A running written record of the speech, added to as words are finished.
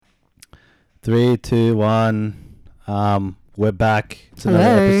Three, two, one. We're back. It's another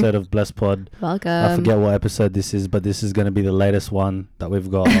Hello. episode of Bless Pod. Welcome. I forget what episode this is, but this is going to be the latest one that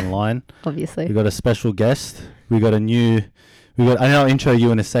we've got online. Obviously. We got a special guest. I know I'll intro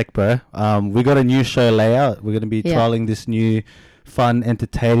you in a sec, bro. We got a new show layout. We're going to be trialing this new, fun,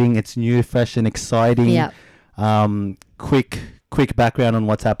 entertaining. It's new, fresh, and exciting. Yeah. Quick background on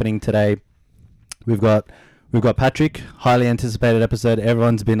what's happening today. We've got Patrick, highly anticipated episode.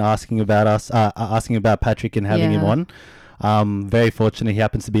 Everyone's been asking about Patrick and having him on. Very fortunate. He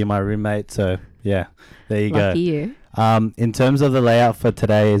happens to be my roommate. So yeah, there you Lucky go. You. In terms of the layout for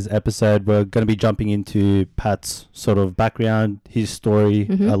today's episode, we're going to be jumping into Pat's sort of background, his story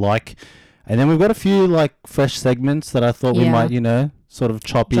alike. And then we've got a few like fresh segments that I thought we might, sort of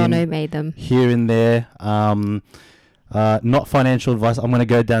chop Jono in made them. here and there. Not financial advice. I'm going to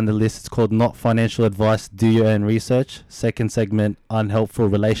go down the list. It's called Not Financial Advice, Do Your Own Research. Second segment, Unhelpful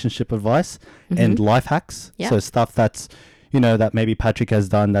Relationship Advice and Life Hacks. Yep. So stuff that's, that maybe Patrick has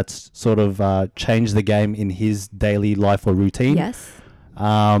done that's sort of changed the game in his daily life or routine. Yes.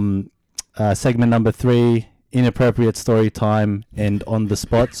 Segment number 3, Inappropriate Story Time and On the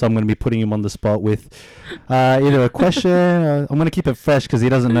Spot. So I'm going to be putting him on the spot with either a question. I'm going to keep it fresh because he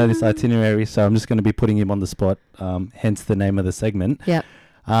doesn't know this itinerary. So I'm just going to be putting him on the spot, hence the name of the segment. Yep.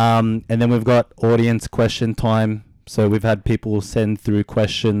 And then we've got audience question time. So we've had people send through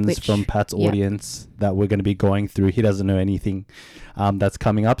questions from Pat's audience that we're going to be going through. He doesn't know anything that's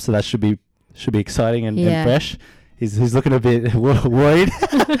coming up. So that should be exciting and fresh. He's looking a bit worried.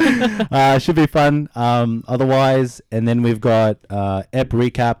 Should be fun. Otherwise, and then we've got EP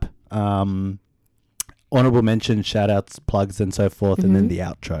recap, honorable mention, shout outs, plugs, and so forth, and then the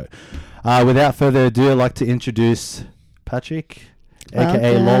outro. Without further ado, I'd like to introduce Patrick,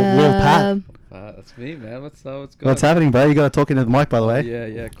 aka Lil Pat. That's me, man. What's up? What's going on? What's happening, bro? You got to talk into the mic, by the way.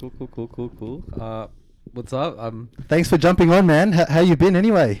 Yeah. Cool. What's up? Thanks for jumping on, man. How you been,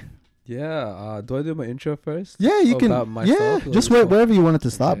 anyway? Yeah. Do I do my intro first? Yeah, you can. About myself, just wherever you wanted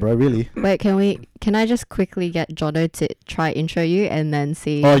to start, bro. Really. Wait, can I just quickly get Jono to try intro you and then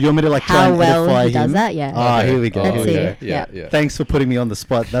see Oh, you want me to try how and well edify he does him? that? Yeah. Ah, here we go. Let's Here we see. go. Yeah. Thanks for putting me on the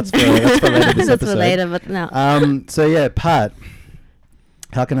spot. That's for later this That's episode. for later, but no. So yeah, Pat,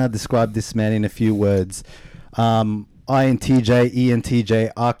 how can I describe this man in a few words? INTJ,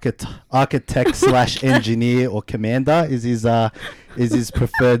 ENTJ, architect / engineer or commander is his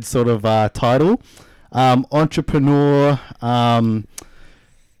preferred sort of title. Entrepreneur,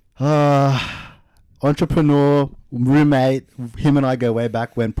 roommate. Him and I go way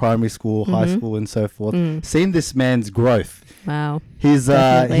back when primary school, high school, and so forth. Seen this man's growth. Wow. His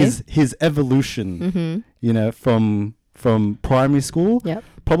Definitely. his evolution. From primary school. Yep.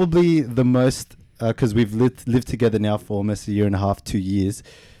 Probably the most, because we've lived together now for almost a year and a half, 2 years.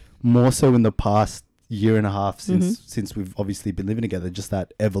 More so in the past year and a half since we've obviously been living together. Just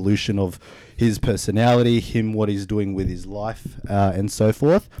that evolution of his personality, what he's doing with his life, and so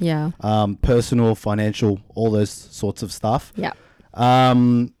forth. Yeah. Personal, financial, all those sorts of stuff. Yeah.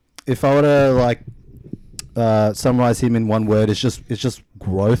 If I were to summarize him in one word, it's just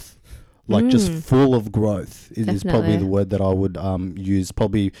growth. Just full of growth is probably the word that I would use.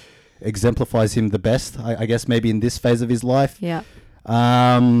 Probably exemplifies him the best, I guess, maybe in this phase of his life. Yeah.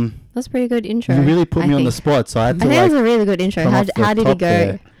 That's a pretty good intro. You really put me on the spot, so I had to. I think it was a really good intro. How did he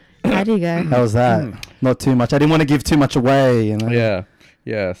go? How did he go? How was that? Not too much. I didn't want to give too much away,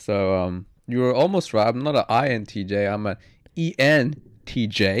 Yeah. So you were almost right. I'm not an INTJ. I'm an ENTJ.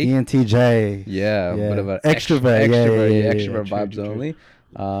 ENTJ. Yeah. Bit of an extrovert. Extrovert vibes true. only.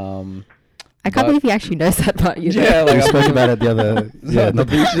 I can't believe he actually knows that about you. Yeah, We spoke about it the other. The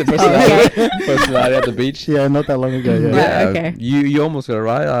beach, the personality at the beach. Yeah, not that long ago. Yeah. Right, okay. You almost got it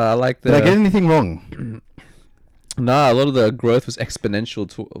right. I like the. Did I get anything wrong? Nah, a lot of the growth was exponential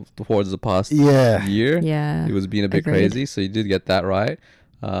towards the past year. Yeah. It was being a bit Agreed. crazy, so you did get that right.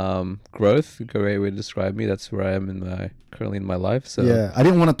 Growth, great way to describe me. That's where I am currently in my life. So yeah, I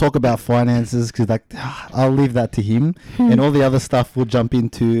didn't want to talk about finances because I'll leave that to him, and all the other stuff we'll jump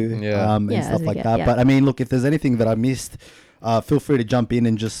into and stuff like that. Yeah. But I mean, look, if there's anything that I missed, feel free to jump in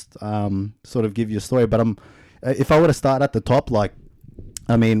and just sort of give your story. But if I were to start at the top,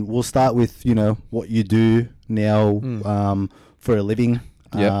 we'll start with what you do now for a living,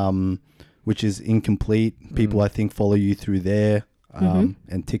 which is incomplete. People I think follow you through there.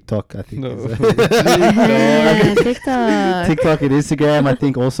 And TikTok, I think. TikTok. TikTok and Instagram, I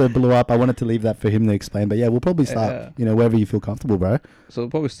think, also blew up. I wanted to leave that for him to explain, but yeah, we'll probably start, wherever you feel comfortable, bro. So we'll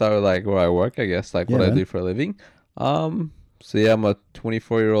probably start with where I work, I guess, what I do for a living. So yeah, I'm a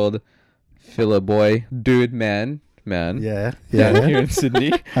 24-year-old filler boy, dude, man, man. Yeah. down Yeah. here in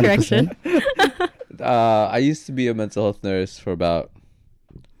Sydney. 100%. I used to be a mental health nurse for about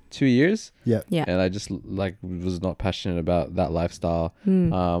 2 years, Yeah. Yeah. and I just like was not passionate about that lifestyle.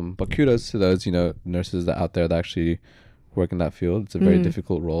 Mm. But kudos to those nurses that out there that actually work in that field. It's a very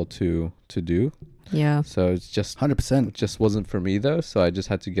difficult role to do. Yeah. So it's just 100%. it just wasn't for me though. So I just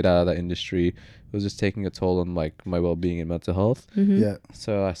had to get out of that industry. It was just taking a toll on like my well-being and mental health. Mm-hmm. Yeah.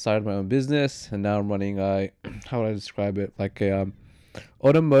 So I started my own business, and now I'm running how would I describe it? Like a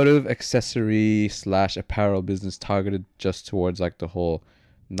automotive accessory / apparel business targeted just towards like the whole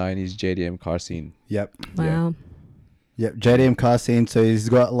 90s JDM car scene. Yep. Wow. Yep. JDM car scene. So he's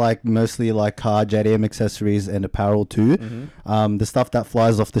got like mostly like car JDM accessories and apparel too. The stuff that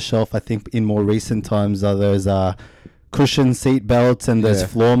flies off the shelf, I think, in more recent times are those cushion seat belts and those Yeah.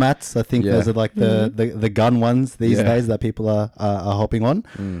 floor mats. I think Yeah. those are like the gun ones these Yeah. days that people are hopping on.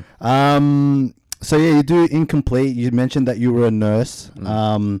 So yeah, you do Incomplete. You mentioned that you were a nurse,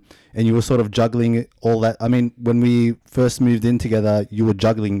 and you were sort of juggling all that. I mean, when we first moved in together, you were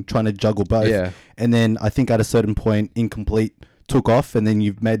trying to juggle both. Yeah. And then I think at a certain point, Incomplete took off, and then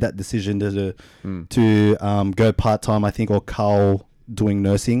you've made that decision to go part time. I think, or Carl doing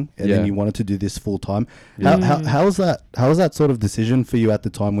nursing, and then Yeah. you wanted to do this full time. Yeah. How was that? How was that sort of decision for you at the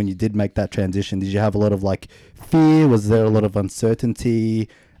time when you did make that transition? Did you have a lot of like fear? Was there a lot of uncertainty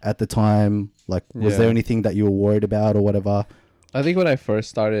at the time? Like, was Yeah. there anything that you were worried about or whatever? I think when I first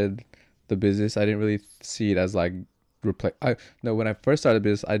started the business, I didn't really see it as like when I first started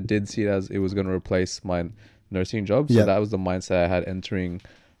business, I did see it as it was going to replace my nursing job. So Yeah. that was the mindset I had entering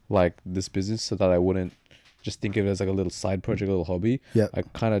like this business, so that I wouldn't just think of it as like a little side project, a little hobby. Yeah. I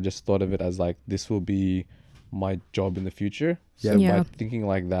kind of just thought of it as like, this will be my job in the future. So Yeah. by thinking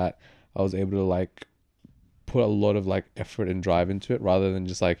like that, I was able to like put a lot of like effort and drive into it, rather than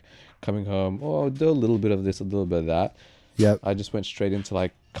just like coming home, oh, I'll do a little bit of this, a little bit of that. Yep. I just went straight into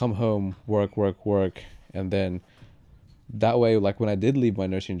like come home, work, and then that way, like when I did leave my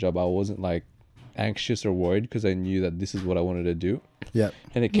nursing job, I wasn't like anxious or worried, because I knew that this is what I wanted to do. Yep.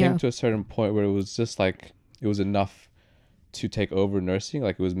 And it came Yeah. to a certain point where it was just like it was enough to take over nursing.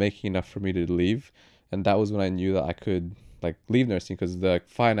 Like it was making enough for me to leave, and that was when I knew that I could like leave nursing, because the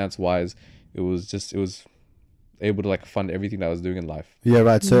finance wise, it was able to like fund everything that I was doing in life. Yeah,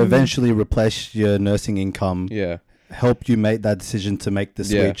 right. So eventually replace your nursing income, Yeah. helped you make that decision to make the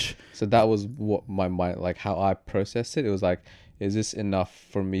Yeah. switch. So that was what my mind, like how I processed it. It was like, is this enough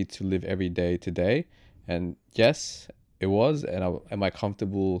for me to live every day today? And yes, it was. And am I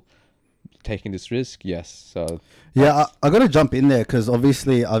comfortable taking this risk? Yes. So Yeah, I got to jump in there because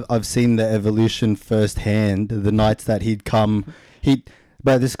obviously I've seen the evolution firsthand. The nights that he'd come,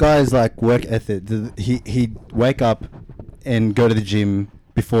 but this guy's like work ethic. He'd wake up and go to the gym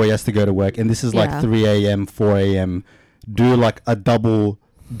before he has to go to work, and this is like Yeah. 3 a.m., 4 a.m. Do like a double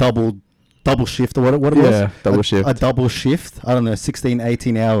shift or what it was? Yeah, double shift. A double shift. I don't know, 16,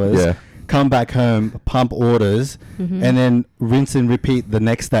 18 hours. yeah. Come back home, pump orders, and then rinse and repeat the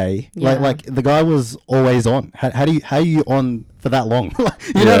next day. Yeah. Like the guy was always on. How are you on for that long?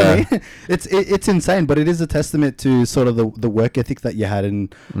 You know what I Yeah. mean? It's insane, but it is a testament to sort of the work ethic that you had.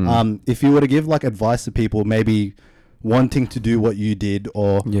 And if you were to give like advice to people, maybe wanting to do what you did,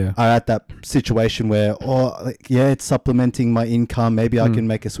 or Yeah. are at that situation where, it's supplementing my income, maybe I can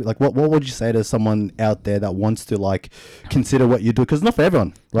make a switch. Like what would you say to someone out there that wants to like consider what you do? Because it's not for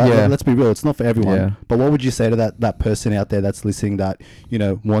everyone, right? Yeah. Let's be real, it's not for everyone. Yeah. But what would you say to that person out there that's listening that,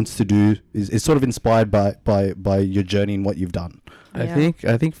 wants to do, is sort of inspired by your journey and what you've done? I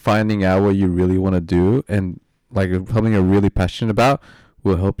Yeah. think finding out what you really want to do, and like something you're really passionate about,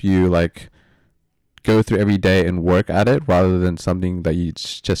 will help you like go through every day and work at it, rather than something that you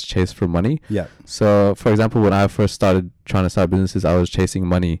just chase for money. Yeah. So for example, when I first started trying to start businesses, I was chasing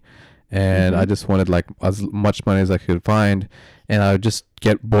money, and I just wanted like as much money as I could find, and I would just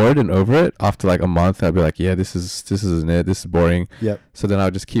get bored and over it after like a month. I'd be like, yeah, this isn't it, this is boring. Yep. So then I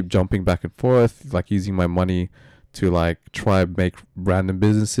would just keep jumping back and forth, like using my money to like try and make random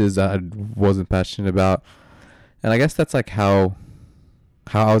businesses that I wasn't passionate about. And I guess that's like how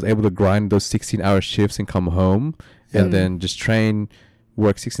I was able to grind those 16-hour shifts and come home and then just train,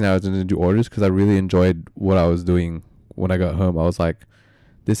 work 16 hours and then do orders, because I really enjoyed what I was doing when I got home. I was like,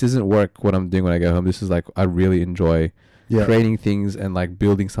 this isn't work what I'm doing when I get home. This is like, I really enjoy creating things and like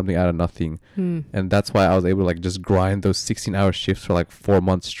building something out of nothing. And that's why I was able to like just grind those 16-hour shifts for like 4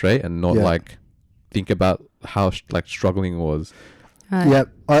 months straight and not like think about how like struggling was. Yeah.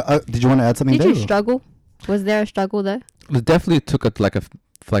 Did you want to add something Did there? you struggle? Was there a struggle though? It definitely took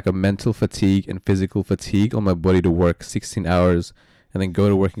a mental fatigue and physical fatigue on my body to work 16 hours and then go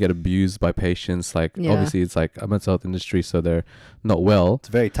to work and get abused by patients. Like Yeah. obviously it's like a mental health industry, so they're not well. It's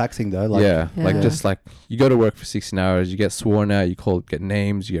very taxing though. Like, yeah, like Yeah. just like you go to work for 16 hours, you get sworn at, get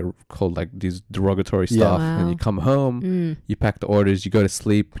names, you get called like these derogatory Yeah. stuff, and you Wow. come home, Mm. you pack the orders, you go to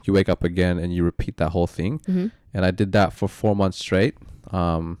sleep, you wake up again, and you repeat that whole thing. Mm-hmm. And I did that for 4 months straight,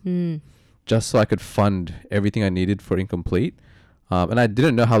 just so I could fund everything I needed for Incomplete. And I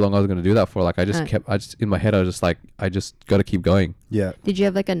didn't know how long I was going to do that for. Like I just in my head, I was just like, I just got to keep going. yeah. Did you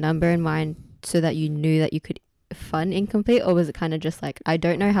have like a number in mind so that you knew that you could fund Incomplete, or was it kind of just like, I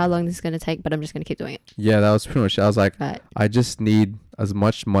don't know how long this is going to take, but I'm just going to keep doing it? Yeah, that was pretty much it. I was like, Right. I just need as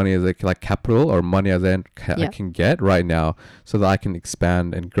much money as like capital or money as I can get right now, so that I can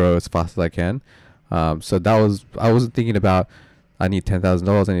expand and grow as fast as I can. So I wasn't thinking about I need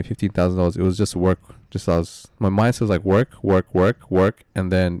 $10,000, I need $15,000. It was just work. My mindset was like work,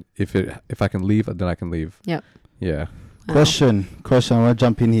 and then if I can leave, then I can leave. Yep. Yeah. Wow. Question. I want to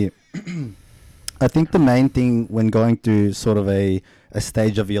jump in here. I think the main thing when going through sort of a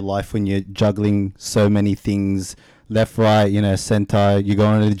stage of your life when you're juggling so many things, left, right, center, you're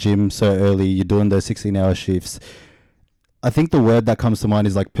going to the gym so early, you're doing those 16-hour shifts. I think the word that comes to mind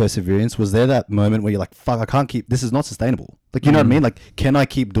is like perseverance. Was there that moment where you're like, fuck, I can't keep, this is not sustainable. Like, you know what I mean? Like, can I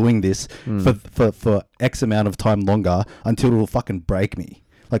keep doing this for X amount of time longer until it will fucking break me?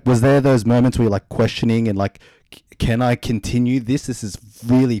 Like, was there those moments where you're like questioning and like, can I continue this? This is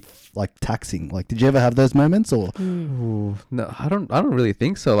really like taxing. Like, did you ever have those moments or? Ooh, no, I don't really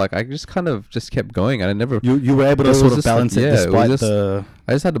think so. Like I just kind of just kept going, and I never. You were able It to was sort of just balance like- it yeah, it was despite just- the.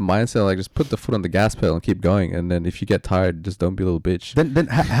 I just had the mindset like just put the foot on the gas pedal and keep going, and then if you get tired, just don't be a little bitch. Then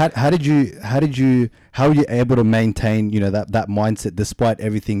how were you able to maintain that mindset despite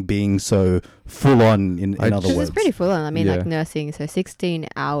everything being so full on in other Because words? it's pretty full on. I mean, Yeah. like nursing, so 16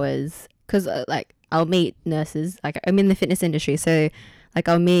 hours. Because like I'll meet nurses. Like I'm in the fitness industry, so like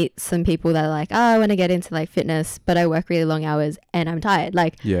I'll meet some people that are like, oh, I want to get into like fitness, but I work really long hours and I'm tired.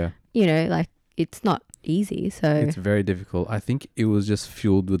 Like, Yeah, like it's not easy. So it's very difficult. I think it was just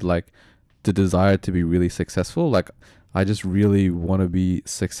fueled with like the desire to be really successful. Like I just really want to be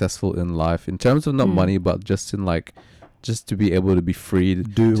successful in life in terms of not money, but just in like just to be able to be free to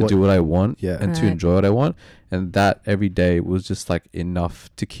do what I want and to Right. enjoy what I want. And that every day was just like enough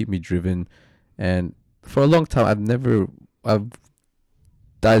to keep me driven. And for a long time, I didn't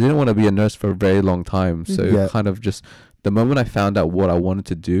want to be a nurse for a very long time. So Yeah. kind of just the moment I found out what I wanted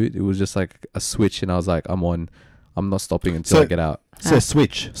to do, it was just like a switch, and I was like, I'm not stopping until So- I get out. So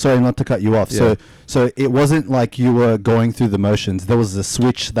switch. Sorry, not to cut you off. Yeah. So it wasn't like you were going through the motions. There was a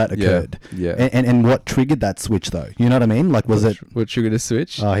switch that occurred. Yeah. And what triggered that switch though? You know what I mean? Like, was it? What triggered the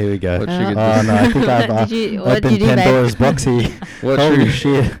switch? Oh, here we go. What Oh. triggered Oh no, I think I've what did opened you do, babe? Pandora's box here. what Holy triggered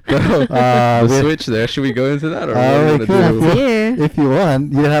shit! the we- switch there? Should we go into that, or Oh, what we are we could. gonna do? That's you. If you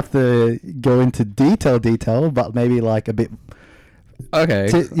want, you don't have to go into detail, but maybe like a bit. Okay.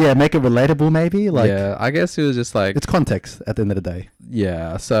 Make it relatable. Maybe like yeah, I guess it was just like it's context at the end of the day.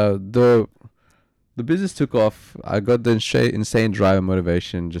 yeah. So the business took off. I got the insane drive and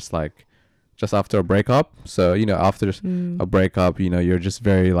motivation just after a breakup. So after a breakup, you're just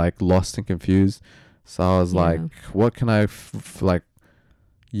very like lost and confused. So I was like, what can I like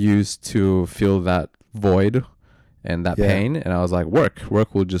use to fill that void and that Yeah. pain? And I was like,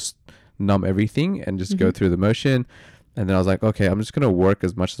 work will just numb everything and just go through the motion. And then I was like, okay, I'm just gonna work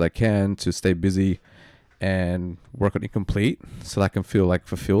as much as I can to stay busy and work on Incomplete so that I can feel like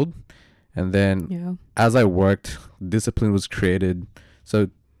fulfilled. And then as I worked, discipline was created. So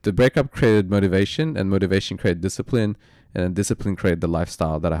the breakup created motivation, and motivation created discipline, and then discipline created the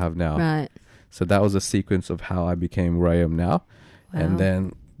lifestyle that I have now. Right. So that was a sequence of how I became where I am now. Wow. And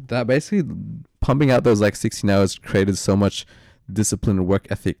then that basically pumping out those like 16 hours created so much discipline and work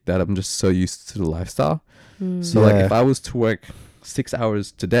ethic that I'm just so used to the lifestyle. So like Yeah. if I was to work 6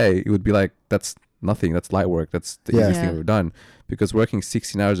 hours today, it would be like, that's nothing. That's light work. That's the Yeah. easiest thing Yeah. I've ever done, because working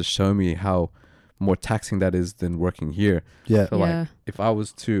 16 hours has shown me how more taxing that is than working here. Yeah. So like if I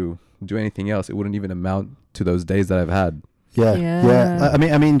was to do anything else, it wouldn't even amount to those days that I've had. Yeah. Yeah.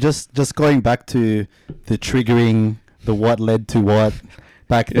 I mean, just going back to the triggering, the what led to what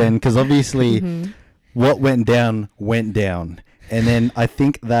back then, because obviously what went down, and then I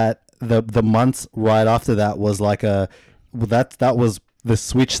think that the months right after that was like that was the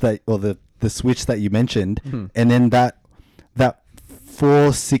switch the switch that you mentioned, and then that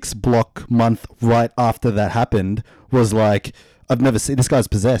 4-6 block month right after that happened was like, I've never seen this guy's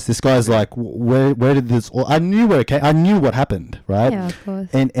possessed. This guy's like, where did this? I knew where it came. I knew what happened, right? Yeah, of course.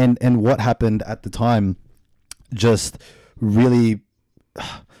 And what happened at the time just really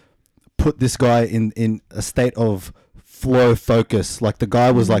put this guy in a state of flow focus. Like the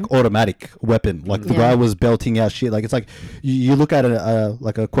guy was like automatic weapon. Like the Yeah. guy was belting out shit. Like it's like you look at a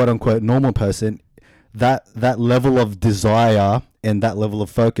like a quote unquote normal person, that level of desire and that level of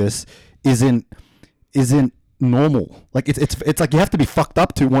focus isn't normal. Like it's like you have to be fucked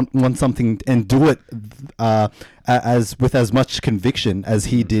up to want something and do it as with as much conviction as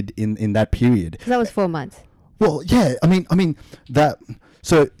he did in that period. 'Cause that was 4 months. Well, yeah, I mean that.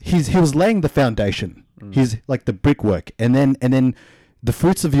 So he was laying the foundation. He's like the brickwork, and then the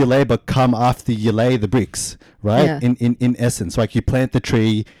fruits of your labor come after you lay the bricks, right? Yeah. In essence, like you plant the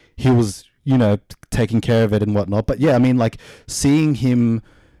tree, he was taking care of it and whatnot. But yeah, I mean, like seeing him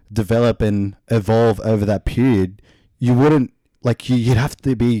develop and evolve over that period, you wouldn't like you'd have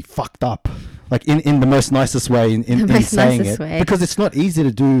to be fucked up, like in the most nicest way in most saying nicest it, way. because it's not easy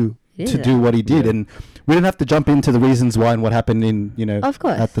to do. It To is. do what he did, Yeah. and we don't have to jump into the reasons why and what happened in Of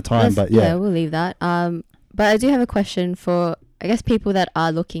course. at the time, Let's- but yeah. we'll leave that. But I do have a question for, I guess, people that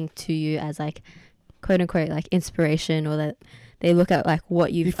are looking to you as like, quote unquote, like inspiration, or that they look at like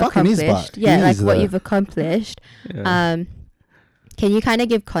what you've fucking is, accomplished. but Yeah, he like is what the- you've accomplished. Yeah. Can you kind of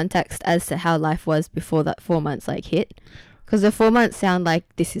give context as to how life was before that 4 months like hit? Because the 4 months sound like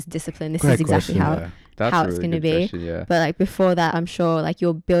this is discipline. This Great is exactly question, how. That's how a it's really gonna good be. question, Yeah. But like before that, I'm sure like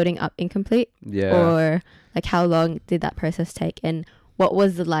you're building up incomplete. Yeah. Or like how long did that process take, and what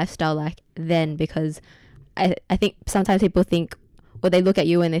was the lifestyle like then? Because I think sometimes people think, or they look at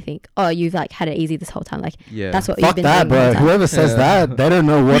you and they think, oh, you've like had it easy this whole time. Like Yeah. that's what you've Fuck been that, doing the whole bro. time. Whoever says Yeah. that, they don't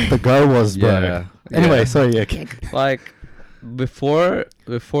know what the go was, bro. Yeah. Anyway, Yeah. sorry. Yeah. Like before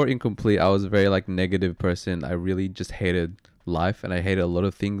incomplete, I was a very like negative person. I really just hated life, and I hated a lot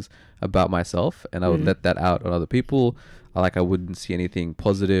of things about myself, and I would let that out on other people. I wouldn't see anything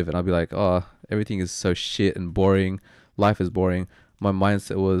positive, and I'd be like, oh, everything is so shit and boring. Life is boring. My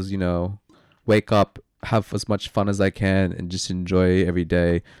mindset was, wake up, have as much fun as I can, and just enjoy every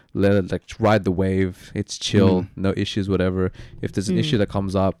day. Let it like ride the wave. It's chill, no issues, whatever. If there's an issue that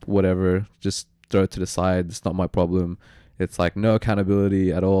comes up, whatever, just throw it to the side. It's not my problem. It's like no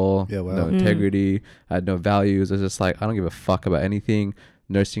accountability at all, Yeah, wow. no integrity. I had no values. I was just like, I don't give a fuck about anything.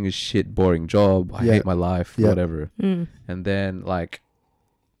 Nursing is shit, boring job. I Yeah. hate my life, Yeah. whatever. And then like,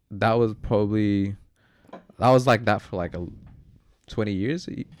 that was like that for like 20 years,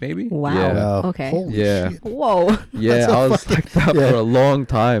 maybe. Wow. Yeah. Wow. Okay. Holy Yeah. shit. Whoa. Yeah, That's a I was fucking- like that yeah. for a long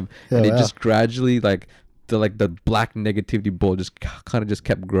time, Yeah, and it wow. just gradually like the black negativity ball just kind of just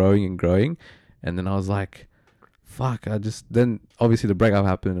kept growing and growing, and then I was like, fuck. Then obviously the breakup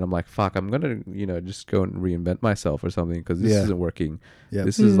happened, and I'm like, fuck, I'm gonna just go and reinvent myself or something, because this Yeah. isn't working. Yeah.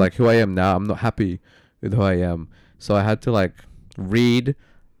 This is like who I am now. I'm not happy with who I am, so I had to like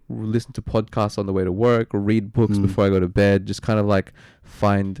listen to podcasts on the way to work, or read books before I go to bed, just kind of like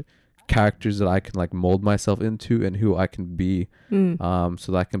find characters that I can like mold myself into and who I can be, so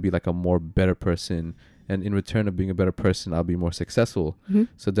that I can be like a more better person, and in return of being a better person, I'll be more successful.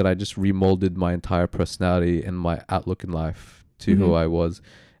 So that I just remolded my entire personality and my outlook in life to who I was.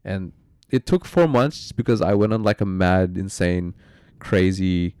 And it took 4 months just because I went on like a mad, insane,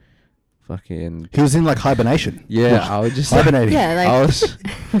 crazy fucking He was in like hibernation. yeah. I was just Hibernating. Yeah, like I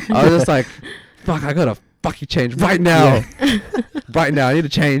was just like, fuck, I gotta fucking change right now. Right now, I need to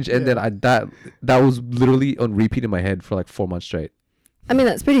change. And then that was literally on repeat in my head for like 4 months straight. I mean,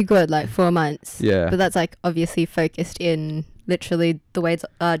 that's pretty good, like 4 months. Yeah. But that's like obviously focused in literally the way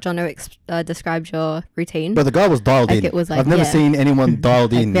Jono described your routine. But the guy was dialed Like in. it was like, I've never yeah. seen anyone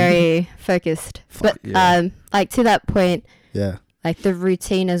dialed like in. very focused. Fuck, But yeah. like to that point, Yeah. like the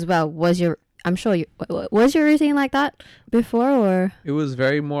routine as well, was your routine like that before, or It was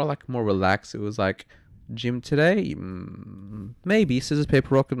very more relaxed. It was like, gym today? Maybe. Scissors,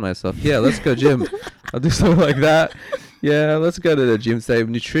 paper, rock with myself. Yeah, let's go gym. I'll do something like that. Yeah, let's go to the gym today.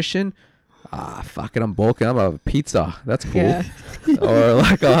 Nutrition? Fuck it, I'm bulking. I'm gonna have a pizza. That's cool. Yeah. Or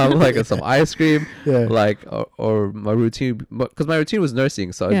like I'll have like some ice cream. Yeah. Like or my routine, because my routine was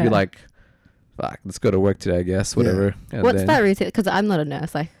nursing, so I'd Yeah. be like, fuck, let's go to work today, I guess, whatever. And what's then that routine? Because I'm not a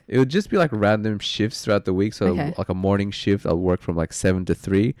nurse. Like, it would just be like random shifts throughout the week. So Okay. like a morning shift, I'll work from like 7 to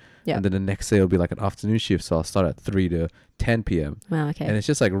 3. Yeah. And then the next day it'll be like an afternoon shift. So I'll start at 3 to 10 p.m. wow, okay. And it's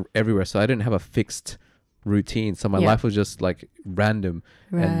just like everywhere. So I didn't have a fixed routine. So my Yeah. life was just like random.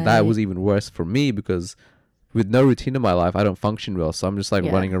 And that Right. was even worse for me, because with no routine in my life, I don't function well. So I'm just like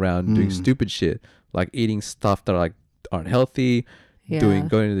Yeah. running around doing stupid shit, like eating stuff that aren't healthy, Yeah.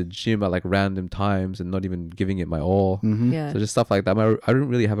 going to the gym at like random times and not even giving it my all. Mm-hmm. Yeah. So just stuff like that. I didn't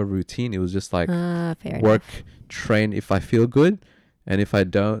really have a routine. It was just like Fair work, train if I feel good, and if I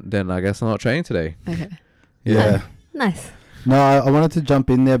don't, then I guess I'm not training today. enough. Okay. Yeah. Nice. No, I wanted to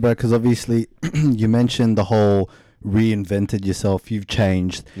jump in there, bro, because obviously you mentioned the whole reinvented yourself, you've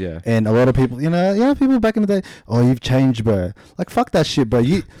changed. Yeah. And a lot of people, people back in the day, oh, you've changed, bro. Like, fuck that shit, bro.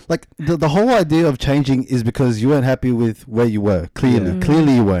 You like the whole idea of changing is because you weren't happy with where you were.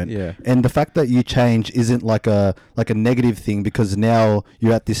 Clearly you weren't. Yeah. And the fact that you change isn't like a negative thing, because now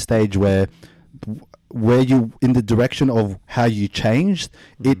you're at this stage where you in the direction of how you changed,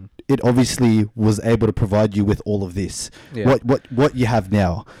 it obviously was able to provide you with all of this, what you have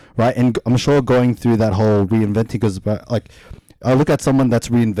now, right? And I'm sure going through that whole reinventing, because like I look at someone that's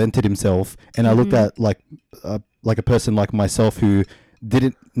reinvented himself, and I look at like a person like myself who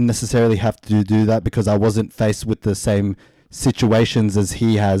didn't necessarily have to do that because I wasn't faced with the same situations as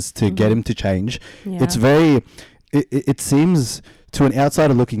he has to get him to change. Yeah. It's very, it seems to an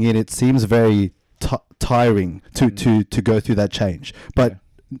outsider looking in, it seems very tiring to go through that change, but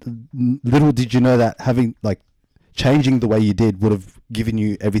little did you know that having like changing the way you did would have given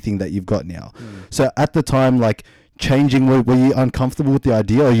you everything that you've got now. So at the time, like changing, were you uncomfortable with the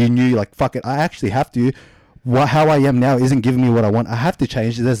idea, or you knew like, fuck it, I actually have to, how I am now isn't giving me what I want, I have to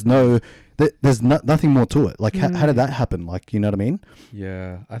change, there's nothing more to it. Like how did that happen? Like, you know what I mean?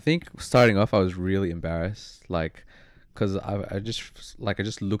 Yeah, I think starting off I was really embarrassed, like because I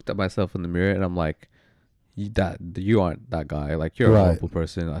just looked at myself in the mirror and I'm like, you aren't that guy, like you're a horrible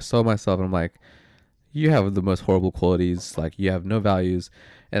person. I saw myself and I'm like, you have the most horrible qualities, like you have no values.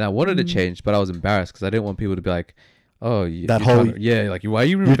 And I wanted to change, but I was embarrassed because I didn't want people to be like, oh, like why are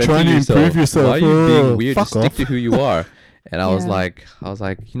you you're trying to improve yourself, why are you being weird, just off. stick to who you are. And I was like,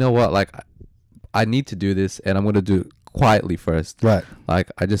 you know what, like I need to do this, and I'm going to do it quietly first. Right. Like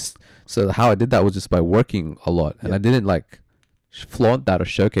so how I did that was just by working a lot, and I didn't like flaunt that or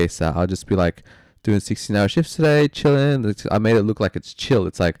showcase that. I'll just be like, doing 16-hour shifts today, chilling. I made it look like it's chill.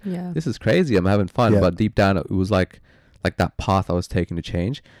 It's like, this is crazy, I'm having fun. But deep down, it was like that path I was taking to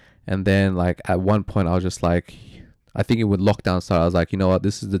change. And then like at one point, I was just like, I think it would lockdown start. I was like, you know what,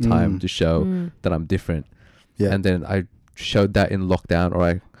 this is the time to show that I'm different. Yeah. And then I showed that in lockdown,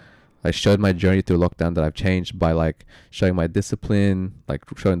 or I showed my journey through lockdown that I've changed by like showing my discipline, like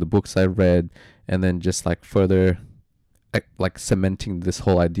showing the books I read, and then just like further like cementing this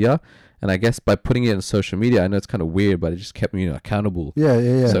whole idea. And I guess by putting it on social media, I know it's kind of weird, but it just kept me accountable.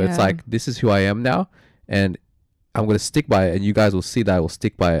 Yeah. So it's like, this is who I am now, and I'm going to stick by it, and you guys will see that I will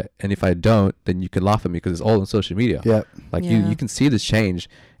stick by it. And if I don't, then you can laugh at me because it's all on social media. Yeah. Like you can see this change.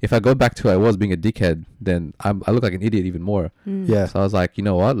 If I go back to who I was being a dickhead, then I look like an idiot even more. Yeah. So I was like, you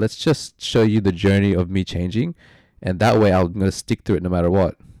know what? Let's just show you the journey of me changing. And that way I'm going to stick to it no matter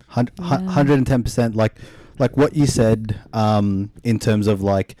what. 110%. Like what you said in terms of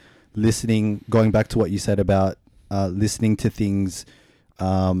like listening, going back to what you said about listening to things,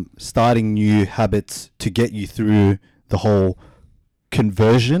 starting new habits to get you through the whole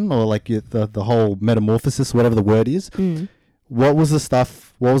conversion, or like the whole metamorphosis, whatever the word is. What was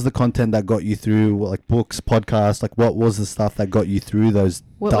the content that got you through, like books, podcasts, like what was the stuff that got you through those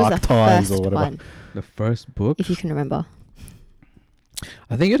dark times or whatever? One, the first book, if you can remember.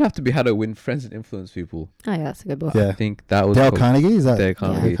 I think it'd have to be How to Win Friends and Influence People. Oh yeah, that's a good book. Yeah. I think that was Dale Carnegie, is that? Dale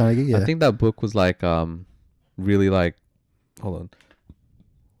Carnegie. Dale Carnegie, yeah. I think that book was like really like, hold on,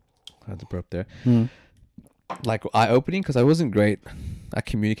 I had to burp there. Like eye-opening, because I wasn't great at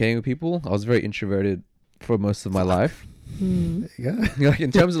communicating with people. I was very introverted for most of my life. Yeah. Like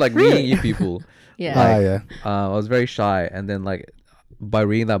in terms of like meeting people. Yeah. I was very shy, and then like by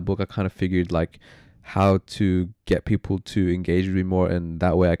reading that book, I kind of figured like how to get people to engage with me more, and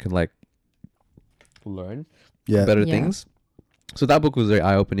that way I can like learn better things. So that book was very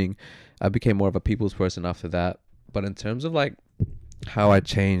eye-opening. I became more of a people's person after that. But in terms of like how I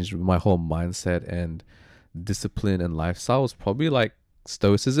changed my whole mindset and discipline and lifestyle, was probably like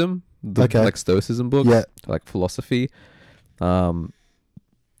Stoicism, like Stoicism books, like philosophy, and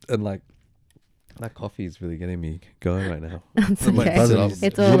like that coffee is really getting me going right now. It's okay.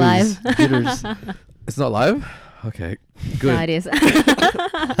 It's all live. It's not live? Okay, good. No, it is.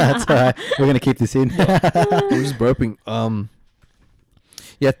 That's all right. We're going to keep this in. I'm just burping.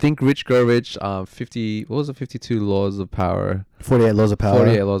 Think Rich, Grow Rich. 50. What was the 52 Laws of Power? 48 Laws of Power.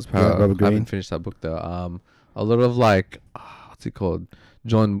 48 Laws of Power. Yeah, Robert Greene. I haven't finished that book though. A lot of like, what's it called?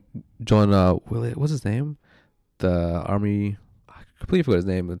 John Willett. What's his name? The army. I completely forgot his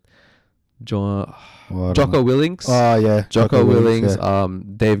name. Jocko Willink. Oh yeah, Jocko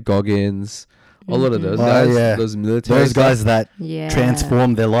Willink. Dave Goggins. A lot of those guys, those military guys that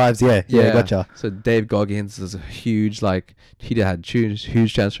transformed their lives. Yeah, gotcha. So Dave Goggins is a huge, like, he had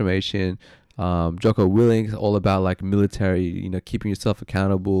huge transformation. Jocko Willink, all about like military, keeping yourself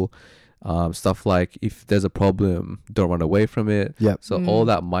accountable. Stuff like if there's a problem, don't run away from it. Yep. So all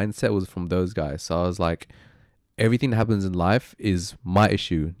that mindset was from those guys. So I was like, everything that happens in life is my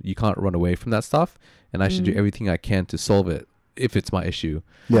issue. You can't run away from that stuff, and I should do everything I can to solve it if it's my issue.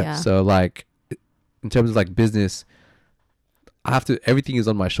 Yeah. So like, in terms of like business, I have to, everything is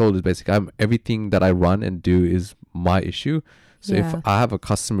on my shoulders basically. Everything that I run and do is my issue. So if I have a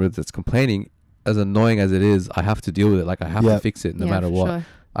customer that's complaining, as annoying as it is, I have to deal with it. Like I have to fix it no matter what. Sure.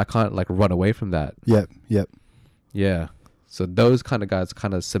 I can't like run away from that. Yep. Yeah. So those kind of guys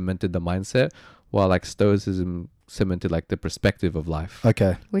kind of cemented the mindset, while like stoicism cemented like the perspective of life.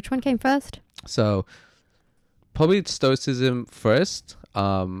 Okay. Which one came first? So probably stoicism first,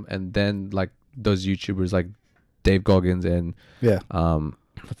 and then like those YouTubers like Dave Goggins and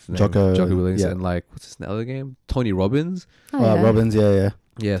what's his name? Jocko Willings and like what's his other game? Tony Robbins. Robbins, yeah.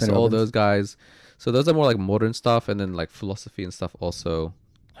 Yeah, so all those guys. So those are more like modern stuff, and then like philosophy and stuff also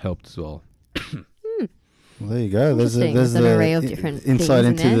helped as well. Well, there you go. There's an array of different insight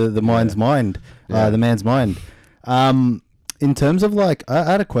things into the mind's mind, the man's mind. In terms of like, I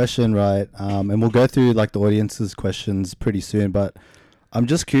had a question, right? And we'll go through like the audience's questions pretty soon, but I'm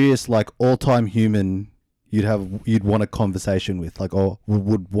just curious, like all-time human you'd want a conversation with, like, or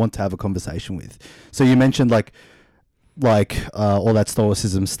would want to have a conversation with. So you mentioned like all that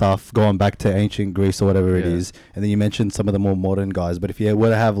stoicism stuff going back to ancient Greece or whatever it is, and then you mentioned some of the more modern guys. But if you were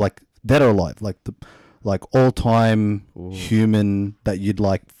to have like dead or alive, like all-time human that you'd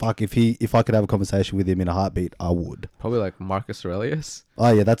like, fuck, if I could have a conversation with him in a heartbeat, I would. Probably like Marcus Aurelius.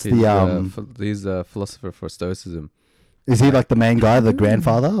 Oh yeah, that's he's a philosopher for stoicism. Is he like the main guy, the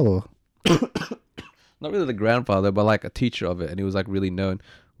grandfather, or? Not really the grandfather, but like a teacher of it, and he was like really known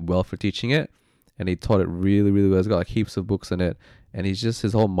well for teaching it, and he taught it really, really well. He's got like heaps of books on it, and his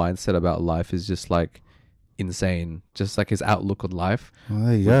whole mindset about life is just like insane. Just like his outlook on life. Oh,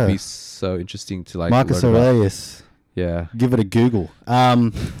 there you go. Be so interesting to like Marcus Aurelius. Yeah, give it a Google.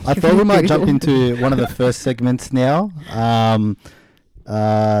 I thought we might jump into one of the first segments now,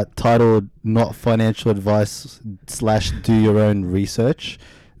 titled "Not Financial Advice / Do Your Own Research."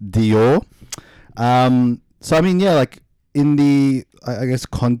 Dior. So I mean, yeah, like in the, I guess,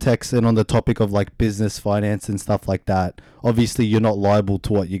 context and on the topic of like business, finance and stuff like that, obviously you're not liable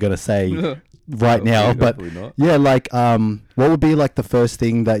to what you're going to say right now, but yeah, like, what would be like the first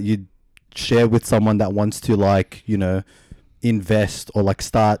thing that you'd share with someone that wants to like, you know, invest or like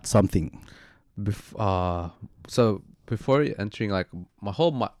start something? So before entering, like my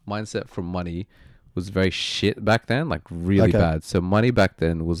whole mindset for money was very shit back then, like really bad. So money back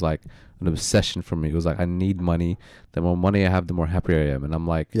then was like an obsession for me. It was like, I need money. The more money I have, the more happier I am. And I'm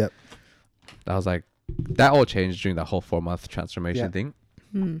like, I was like, that all changed during that whole 4-month transformation thing.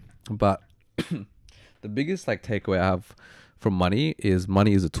 But the biggest like takeaway I have from money is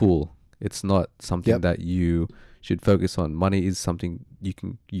a tool. It's not something that you should focus on. Money is something you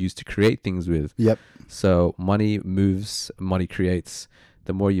can use to create things with. So money moves, money creates.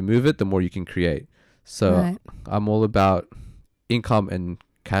 The more you move it, the more you can create. So I'm all about income and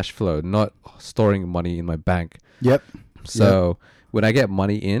cash flow, not storing money in my bank. So when I get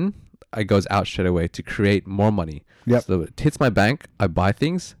money in, it goes out straight away to create more money. So it hits my bank, I buy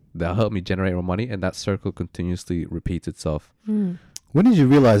things that help me generate more money, and that circle continuously repeats itself. When did you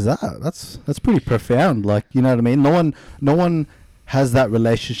realize that? That's pretty profound. Like, you know what I mean? No one has that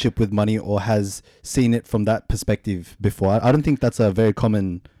relationship with money or has seen it from that perspective before. I don't think that's a very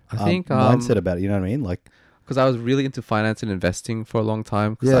common mindset about it. You know what I mean? Like, because I was really into finance and investing for a long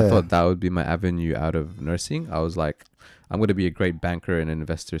time, because I thought that would be my avenue out of nursing. I was like, I'm going to be a great banker and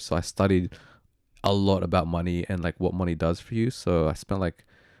investor. So I studied a lot about money and like what money does for you. So I spent like,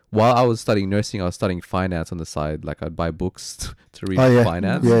 while I was studying nursing, I was studying finance on the side. Like I'd buy books to read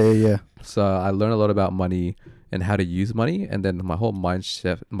finance. So I learned a lot about money and how to use money. And then my whole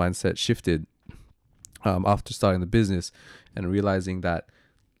mindset shifted after starting the business and realizing that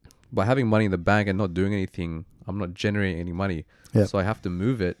by having money in the bank and not doing anything, I'm not generating any money. So I have to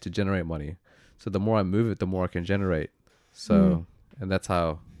move it to generate money. So the more I move it, the more I can generate. So, and that's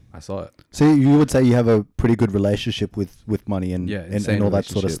how I saw it. So you would say you have a pretty good relationship with money and all that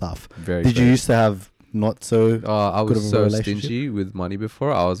sort of stuff. Did you used to have not so I was so stingy with money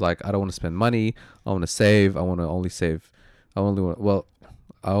before. I was like, I don't want to spend money. I want to save. I want to only save. I only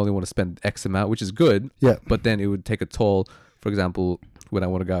want to spend X amount, which is good. But then it would take a toll. For example, when I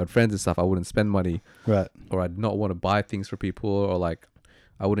want to go out with friends and stuff, I wouldn't spend money. Or I'd not want to buy things for people, or like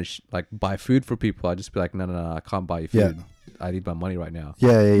I wouldn't like buy food for people. I'd just be like, no, I can't buy you food. I need my money right now.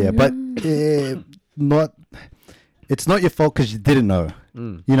 But it's not your fault because you didn't know.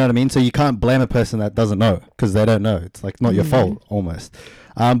 You know what I mean? So you can't blame a person that doesn't know because they don't know. It's like not your fault almost.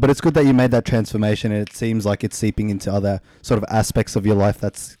 But it's good that you made that transformation, and it seems like it's seeping into other sort of aspects of your life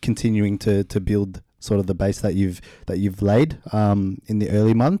that's continuing to build sort of the base that you've laid in the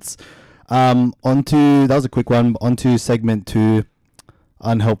early months. Onto that was a quick one. Onto segment 2,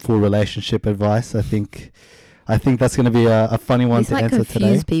 unhelpful relationship advice. I think that's going to be a funny one to answer today.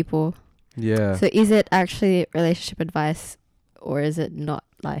 Confuse people. Yeah. So is it actually relationship advice, or is it not?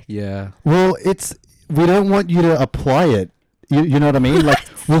 Like, Yeah. Well, we don't want you to apply it. You know what I mean? Like,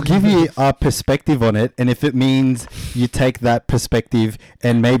 we'll give you our perspective on it, and if it means you take that perspective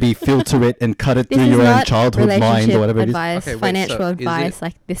and maybe filter it and cut it through your own childhood mind or whatever advice, it is. Okay, wait, financial so advice,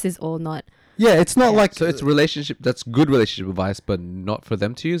 like this is all not. Yeah, it's not like... So it's relationship, that's good relationship advice, but not for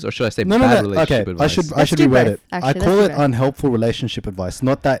them to use? Or should I say No. relationship Okay, advice? I should do reword both, it. actually. I Let's call do it both. unhelpful relationship advice.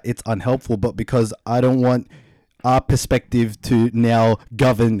 Not that it's unhelpful, but because I don't want our perspective to now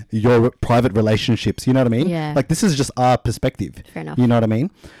govern your private relationships. You know what I mean? Yeah. Like, this is just our perspective. Fair enough. You know what I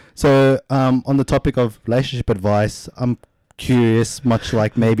mean? So, on the topic of relationship advice, I'm curious, much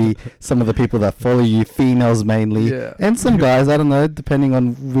like maybe some of the people that follow you, females mainly, Yeah. and some guys, I don't know, depending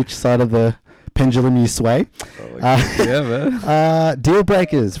on which side of the pendulum you sway. Yeah, man. Deal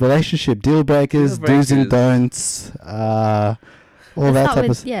breakers, relationship deal breakers, Deal do's and breakers. don'ts, all Let's that start type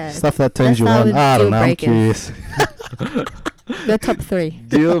with- of yeah. stuff that turns Let's you start on. with I don't deal know, I'm breakers. curious. The top 3.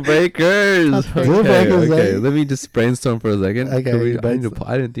 Deal breakers. Top three. Deal breakers, Okay. eh? Let me just brainstorm for a second. Okay, Can we- you brainstorm.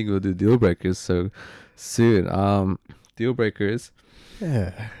 I didn't think we'll do deal breakers so soon. Deal breakers.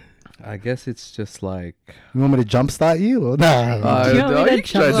 Yeah. I guess it's just like. You want me to jumpstart you? Or? No. Do you want me to you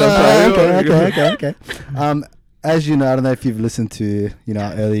can try jump- jump start me. Okay. As you know, I don't know if you've listened to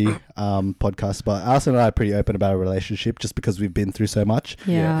our early podcasts, but Alison and I are pretty open about our relationship just because we've been through so much.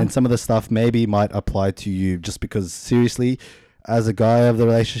 Yeah. And some of the stuff maybe might apply to you just because, seriously, as a guy of the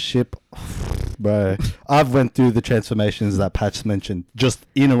relationship, bro, I've went through the transformations that Patch mentioned just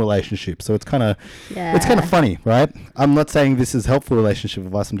in a relationship. So it's kind of funny, right? I'm not saying this is helpful relationship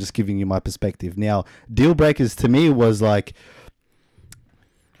advice. I'm just giving you my perspective. Now, deal breakers to me was like,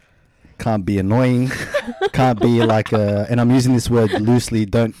 can't be annoying, can't be like and I'm using this word loosely,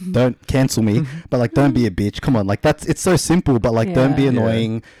 don't cancel me, but like, don't be a bitch. Come on, like, it's so simple, but like, don't be Yeah.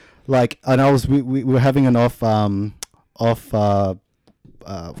 annoying. Like, and we were having an off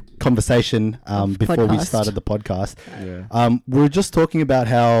conversation before we podcast. started the podcast. Yeah. We were just talking about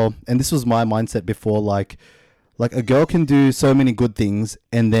how, and this was my mindset before, like a girl can do so many good things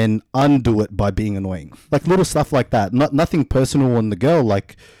and then undo it by being annoying. Like little stuff like that. Nothing personal on the girl.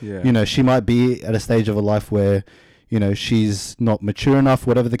 Like, Yeah. she might be at a stage of her life where, she's not mature enough,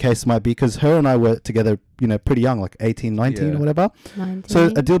 whatever the case might be. Because her and I were together, pretty young, like 18, 19 Yeah. or whatever. 19.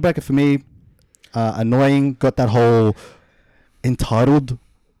 So a deal breaker for me, annoying, got that whole entitled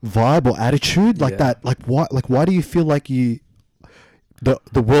vibe or attitude like Yeah. that. Like, why do you feel like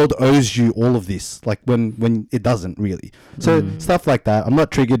the world owes you all of this, like when it doesn't really. So stuff like that. I'm not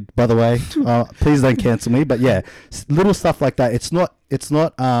triggered, by the way. Please don't cancel me. But yeah, little stuff like that. It's not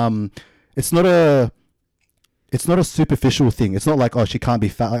a superficial thing. It's not like, oh, she can't be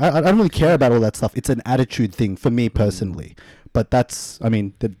fat. Like, I don't really care about all that stuff. It's an attitude thing for me personally. But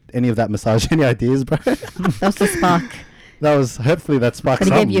did any of that massage any ideas, bro? That was the spark. Hopefully that sparked But he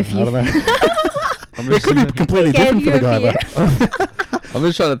something. gave you a few. I don't know. I'm It could be completely Gave different for the you a guy, bro. I'm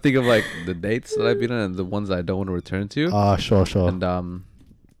just trying to think of like the dates that I've been on and the ones I don't want to return to. Sure. And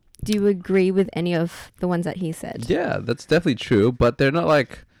Do you agree with any of the ones that he said? yeah, that's definitely true. But they're not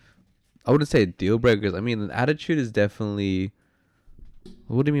like, I wouldn't say deal breakers. I mean, an attitude is definitely.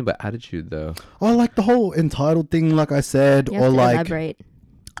 What do you mean by attitude, though? Oh, like the whole entitled thing, like I said, You or have to like, elaborate.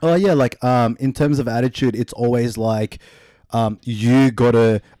 oh yeah, like in terms of attitude, it's always like, you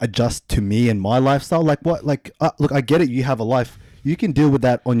gotta adjust to me and my lifestyle. Like what? Like look, I get it. You have a life. You can deal with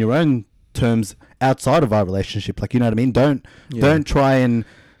that on your own terms outside of our relationship. Like, you know what I mean? Don't try and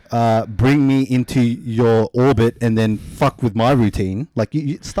bring me into your orbit and then fuck with my routine. Like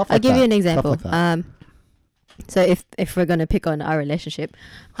stuff like I'll give that. you an Stuff example. like that. So if we're gonna pick on our relationship,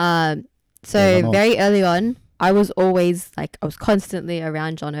 Yeah, so no. very early on, I was constantly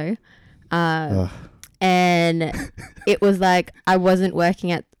around Jono, Ugh. and it was like I wasn't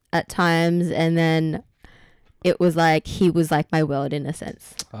working at times, and then it was like he was like my world in a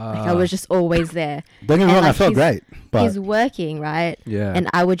sense. Like I was just always there. Don't get me and, wrong, I like, felt he's- great, but He's working, right? Yeah. And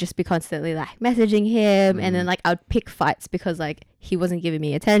I would just be constantly like messaging him, and then like I'd pick fights because like he wasn't giving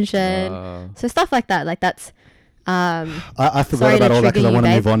me attention. So stuff like that. Like that's I forgot sorry to about all that because trigger I you, want to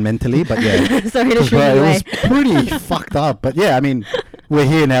babe. move on mentally. But yeah, sorry to 'Cause, bro, trigger you it away. was pretty fucked up. But yeah, I mean, we're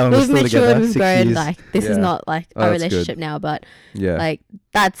here now and we're We've still matured, together. we've 6 grown. years. Like this is Yeah. not like Oh, our that's good. relationship now, but Yeah. like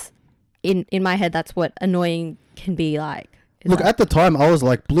that's in my head. That's what annoying can be like. It's Look, like- at the time, I was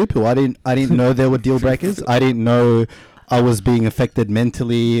like blue pill. I didn't know there were deal breakers. I didn't know I was being affected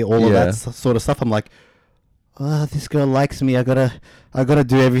mentally, all of Yeah. that sort of stuff. I'm like, this girl likes me. I gotta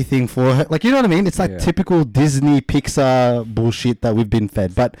do everything for her. Like, you know what I mean? It's like Yeah. typical Disney Pixar bullshit that we've been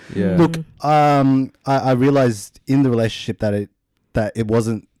fed. But Yeah. look, I realized in the relationship that it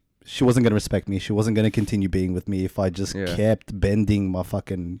wasn't. She wasn't gonna respect me. She wasn't gonna continue being with me if I just Yeah. kept bending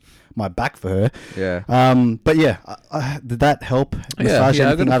my back for her. Yeah. But yeah, did that help? Massage I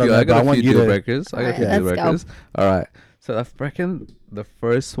anything? got a few, know, I but got a want few you deal to- breakers. I got a few Alright, deal let's go. breakers. All right. So I reckon the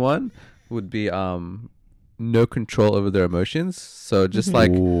first one would be no control over their emotions. So just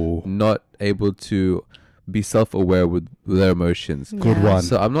like Ooh, not able to be self-aware with their emotions. good Yeah. one.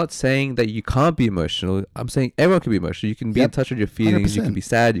 So I'm not saying that you can't be emotional. I'm saying everyone can be emotional. You can be in Yep. touch with your feelings. You can 100%. be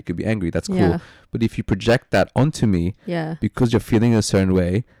sad. You can be angry. That's cool. Yeah. But if you project that onto me Yeah. because you're feeling a certain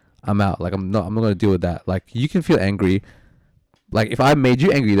way, I'm out. Like I'm not gonna deal with that. Like you can feel angry. Like if I made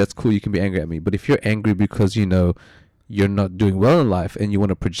you angry, that's cool. You can be angry at me. But if you're angry because you know you're not doing well in life and you want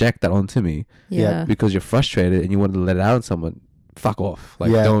to project that onto me Yeah. because you're frustrated and you want to let it out on someone, fuck off.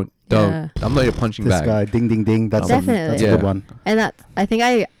 Like Yeah. don't. Yeah. I'm not your punching This bag. guy, ding, ding, ding. That's Definitely. that's a Yeah. good one. And that, I think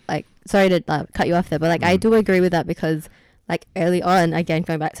I, like, sorry to cut you off there, but like, I Mm. do agree with that because, like, early on, again,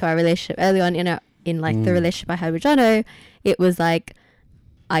 going back to our relationship, early on in like the Mm. relationship I had with Jono, it was like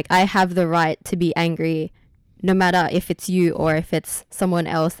I have the right to be angry no matter if it's you or if it's someone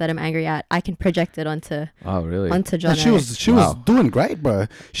else that I'm angry at. I can project it onto Oh really? Jono. And she was Wow. doing great, bro.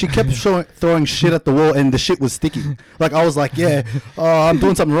 She kept throwing shit at the wall, and the shit was sticking. Like I was like, yeah, I'm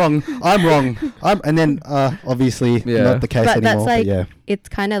doing something wrong. I'm wrong. And then obviously Yeah. not the case But that's anymore. like- but yeah, It's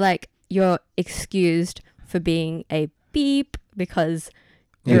kind of like you're excused for being a beep because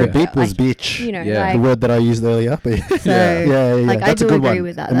yeah. Yeah. The beep was like, bitch. you know, Yeah. The like, word that I used earlier. But yeah, so, yeah. like, I That's a do good agree one.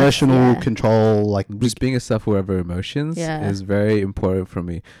 with that. That's- Emotional yeah. control, like Just being self-aware of our emotions Yeah. is very important for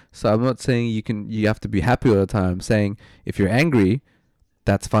me. So I'm not saying you have to be happy all the time. I'm saying if you're angry,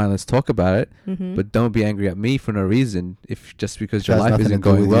 that's fine. Let's talk about it. mhm. But don't be angry at me for no reason. If just because your Has life nothing isn't to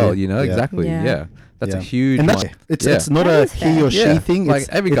do going with well, you. you know Yeah. exactly. Yeah. Yeah, that's a Yeah. huge and one. that's it's Yeah. it's not That a is he or she fair. Yeah. thing. Like It's,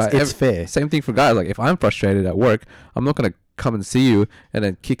 every guy, it's fair. Same thing for guys. Like if I'm frustrated at work, I'm not gonna come and see you and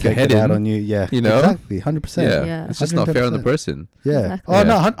then kick your Take head it out in. on you. Yeah, You know? exactly, 100%. Yeah. Yeah. It's just not fair on the 110%. person. Yeah. Exactly. Oh Yeah.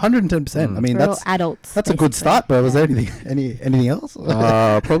 no, 110%. I Mm. mean, We're all that's adults. a good basically. start, bro. Was there Yeah. anything else?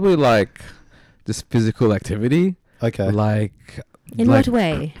 Probably like just physical activity. Okay. Like In like, what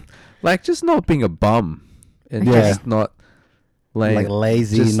way? Like just not being a bum and Yeah. just not laying Like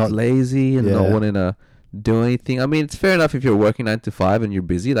lazy, just not lazy and not Yeah. wanting to do anything. I mean, it's fair enough if you're working 9 to 5 and you're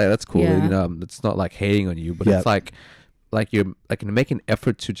busy. Like that's cool. Yeah. You know, it's not like hating on you, but Yeah. it's like you're like make an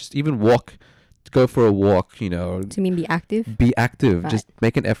effort to just even walk, to go for a walk. You know, To mean be active? be active. Right. Just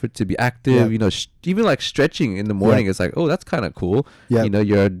make an effort to be active. Yeah. You know, even like stretching in the morning is like, oh, that's kind of cool. Yeah. You know,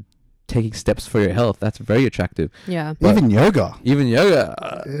 you're taking steps for your health. That's very attractive. Yeah. but- even yoga. Even yoga.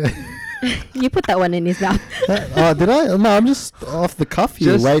 You put that one in his mouth. Oh, did I? No, I'm just off the cuff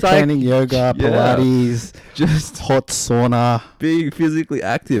here. Just Weight like- training, yoga, Yeah. Pilates, Just hot sauna. being physically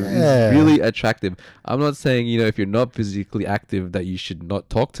active Yeah. is really attractive. I'm not saying, you know, if you're not physically active that you should not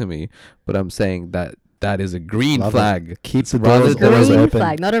talk to me, but I'm saying that is a green Love it. flag. Keep the Rather doors than- always Green open.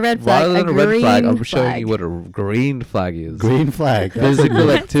 flag, not a red flag. Rather than a red green flag, I'm showing flag. you what a green flag is. Green flag. That's a Physical good-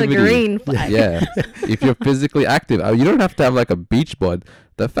 It's a activity. green flag. Yeah. If you're physically active, you don't have to have like a beach bod.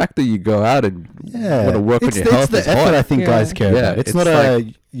 The fact that you go out and Yeah. want to work it's on your it's health the is effort hot. I think Yeah. guys care Yeah, about. It's it's not like-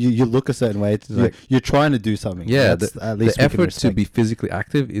 you look a certain way. It's like- you're trying to do something. Yeah, That's at the least we can effort to respect. be physically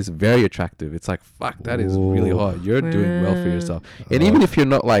active is very attractive. It's like, fuck, that is really Ooh. hot. You're doing well for Mm. yourself. And even if you're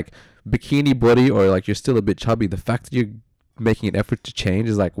not like bikini body or like you're still a bit chubby, the fact that you're making an effort to change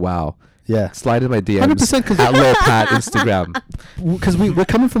is like, wow. Yeah. Slide in my DMs 100% at Lil Pat Instagram. Because we're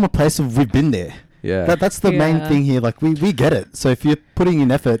coming from a place of we've been there. Yeah. That's the main Yeah. thing here. Like we get it. So if you're putting in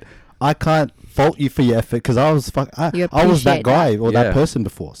effort, I can't fault you for your effort because I was You I was that appreciate guy or Yeah. that person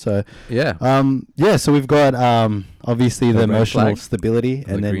before. So yeah. yeah. So we've got obviously the The red emotional flag stability And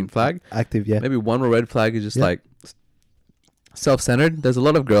and the then green flag. active. Yeah. Maybe one more red flag is just Yeah. like self-centered. There's a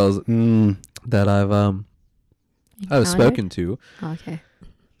lot of girls Mm, that I've Encountered? spoken to Oh, okay.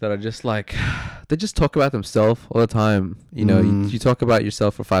 that are just like they just talk about themselves all the time. You know, Mm. you talk about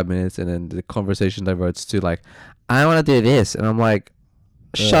yourself for 5 minutes and then the conversation diverts to like, I want to do this, and I'm like,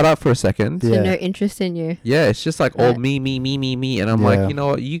 shut up for a second. So Yeah. no interest in you. Yeah, it's just like all Right. me, and I'm Yeah. like, you know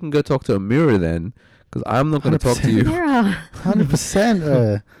what? You can go talk to a mirror then, because I'm not going to talk to you. Mirror.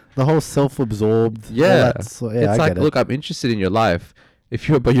 100%. The whole self-absorbed. all Yeah, that so, yeah, it's I like, get it. look, I'm interested in your life. If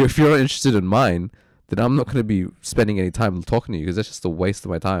you're not interested in mine, then I'm not going to be spending any time talking to you because that's just a waste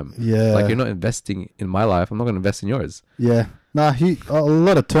of my time. Yeah. Like you're not investing in my life. I'm not going to invest in yours. Yeah. Nah, a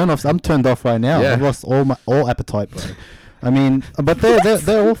lot of turn-offs. I'm turned off right now. Yeah. I've lost all appetite, bro. I mean, but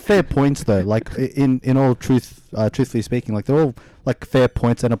they're all fair points though. Like in all truthfully speaking, like they're all like fair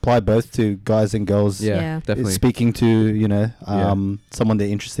points and apply both to guys and girls. Yeah. Definitely. Speaking to someone they're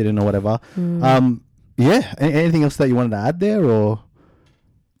interested in or whatever. Anything else that you wanted to add there or?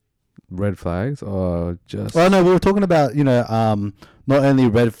 Red flags or just? Well, no, we were talking about not only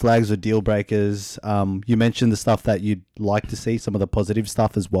red flags or deal breakers. You mentioned the stuff that you'd like to see, some of the positive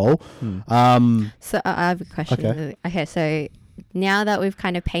stuff as well. So I have a question. Okay, so now that we've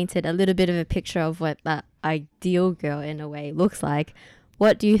kind of painted a little bit of a picture of what that ideal girl in a way looks like,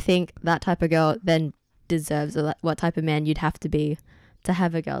 what do you think that type of girl then deserves, or what type of man you'd have to be to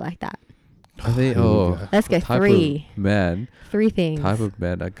have a girl like that? I think, let's go type three. Of man. 3 things. Type of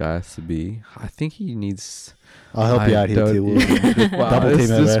man that guy has to be. I think he needs. I'll help you out here too. Wow, Double team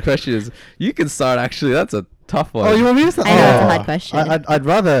this over. question is. You can start actually. That's a tough one. Oh, you want me to start? I know it's a hard question. I'd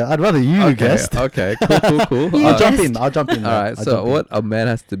rather you guessed. Okay, cool. You I'll jump in. All right. So what a man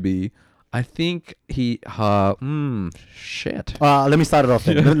has to be. I think he. Shit. Let me start it off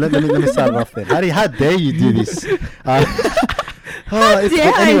then. let me start it off then. How dare you do this?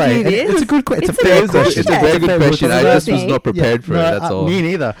 It's a good question. It's a fair question. It's a very good question. I just was not prepared for it. That's all. Me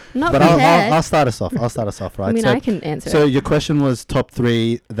neither. Not but prepared. I'll start us off. Right. I mean, I can answer. So your question was top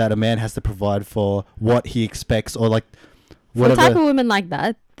 3 that a man has to provide for what he expects, or like whatever. For a type of woman like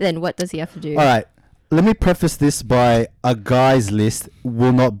that, then what does he have to do? All right. Let me preface this by a guy's list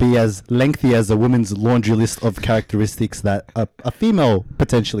will not be as lengthy as a woman's laundry list of characteristics that a female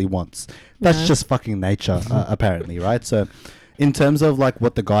potentially wants. That's just fucking nature, apparently, right? So in terms of like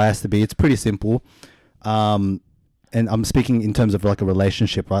what the guy has to be, it's pretty simple. And I'm speaking in terms of like a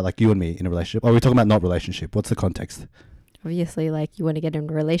relationship, right? Like you and me in a relationship. Or are we talking about not relationship? What's the context? Obviously, like you want to get in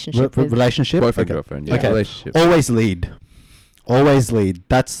a relationship. Relationship? Boyfriend, Okay. girlfriend. Yeah. Okay. Relationship. Always lead.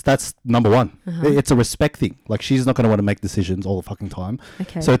 That's number 1. Uh-huh. It's a respect thing. Like she's not going to want to make decisions all the fucking time.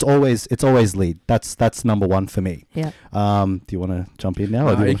 Okay. So it's always lead. That's number 1 for me. Yeah. Do you want to jump in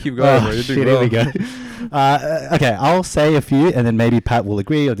now? You keep going. Oh, shit, here we go. Okay, I'll say a few, and then maybe Pat will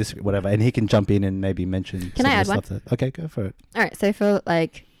agree or disagree, whatever, and he can jump in and maybe mention. Can I add one? Okay, go for it. All right. So for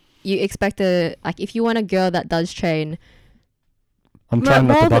like, you expect if you want a girl that does train. I'm trying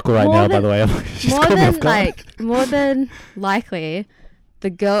not to buckle right now, by the way. She's caught me off guard. More than likely, the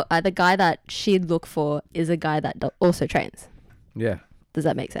guy that she'd look for is a guy that also trains. Yeah. Does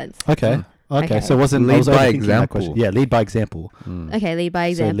that make sense? Okay. Okay. So wasn't Lead I was by overthinking that example. question. Yeah, lead by example. Okay, lead by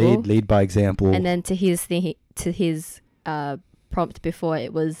example. So lead by example. And then to his prompt before,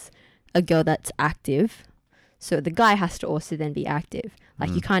 it was a girl that's active. So the guy has to also then be active.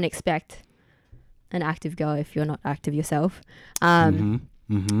 Like you can't expect an active girl if you're not active yourself. And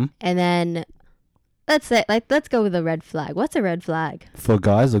then let's go with a red flag. What's a red flag for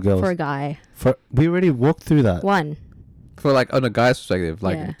guys or girls? for a guy? We already walked through that. 1. For like on a guy's perspective,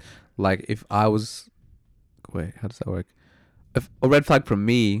 Yeah. like if I was, wait, how does that work? If a red flag from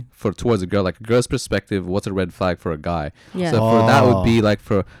me towards a girl, like a girl's perspective, what's a red flag for a guy? Yeah. So for that would be like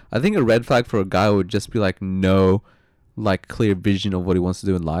I think a red flag for a guy would just be like no, like clear vision of what he wants to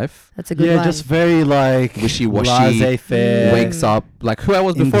do in life. That's a good one. Just very like Wishy-washy, laissez-faire. wakes up like who I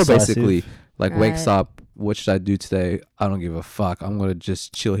was before, Indecisive. basically. Like wakes Right. up, what should I do today? I don't give a fuck. I'm gonna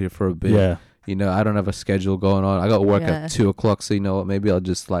just chill here for a bit. Yeah. You know, I don't have a schedule going on. I got work Yeah. at 2:00, so you know what? Maybe I'll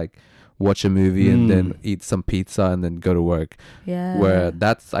just like watch a movie and then eat some pizza and then go to work. Yeah. Where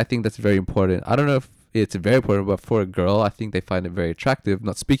I think that's very important. I don't know if it's very important, but for a girl, I think they find it very attractive.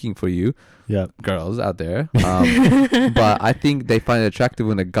 Not speaking for you, Yeah. girls out there, but I think they find it attractive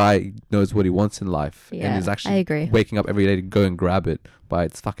when a guy knows what he wants in life Yeah, and is I actually agree. waking up every day to go and grab it by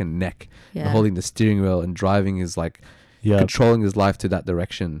its fucking neck and Yeah. holding the steering wheel and driving his like Yeah. controlling his life to that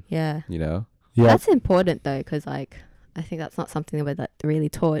direction. Yeah. You know. Yeah. That's important though, because like I think that's not something that we're like really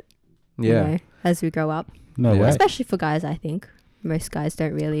taught. You Yeah. know, as we grow up, No Yeah. way. especially for guys. I think most guys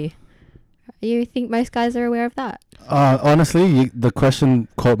don't really. You think most guys are aware of that? Honestly, the question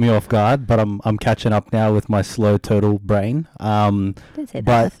caught me off guard, but I'm catching up now with my slow turtle brain. Don't say that.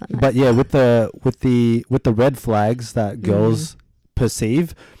 But That's not nice. but yeah, with the red flags that girls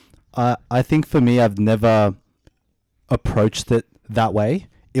perceive, I think for me, I've never approached it that way.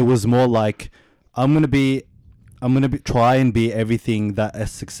 It was more like I'm gonna try and be everything that a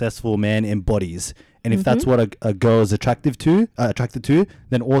successful man embodies. And if that's what a girl is attracted to,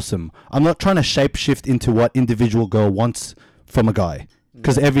 then awesome. I'm not trying to shapeshift into what individual girl wants from a guy,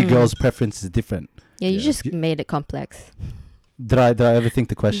 because every girl's preference is different. Yeah, you just made it complex. Did I overthink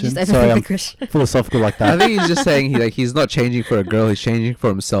the question? You just Sorry, overthink I'm the question. philosophical like I that. think he's just saying he's not changing for a girl. He's changing for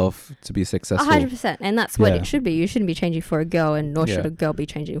himself to be successful. 100%, and that's what Yeah. it should be. You shouldn't be changing for a girl, and nor should Yeah. a girl be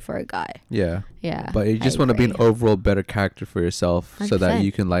changing for a guy. Yeah. Yeah, But you just want to be an overall better character for yourself, so that 100%.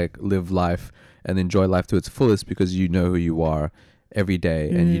 you can like live life and enjoy life to its fullest, because you know who you are every day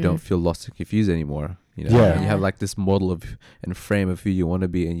and you don't feel lost and confused anymore. You know, Yeah. you have like this model of and frame of who you want to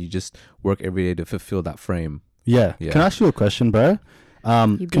be, and you just work every day to fulfill that frame. Yeah. Yeah. Can I ask you a question, bro?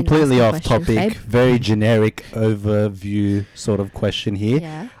 been Completely asking off questions, topic, babe. very generic overview sort of question here.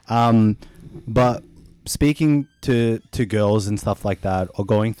 Yeah. But speaking to girls and stuff like that, or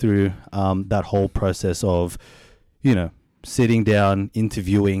going through that whole process of, you know, sitting down,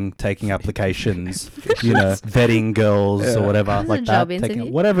 interviewing, taking applications, you know, vetting girls Yeah. or whatever This is like a that, job taking,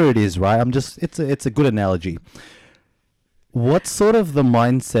 interview. whatever it is, right? It's a good analogy. What's sort of the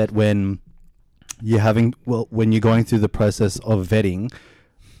mindset when when you're going through the process of vetting?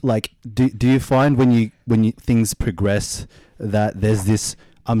 Like, do you find when you things progress that there's this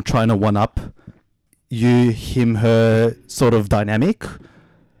I'm trying to one up you, him, her sort of dynamic?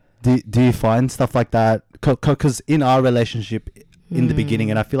 Do you find stuff like that? Because in our relationship in the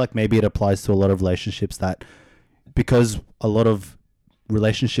beginning, and I feel like maybe it applies to a lot of relationships, that because a lot of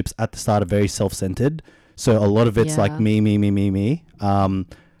relationships at the start are very self-centered, so a lot of it's like Yeah. me.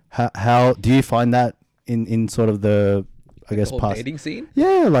 How do you find that in sort of the, I guess, past dating scene.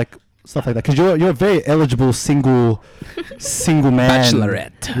 yeah, like stuff like that? Because you're a very eligible single man,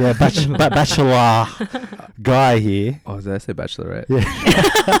 Bachelorette. yeah, bachelor guy here. Oh, did I say bachelorette? Yeah.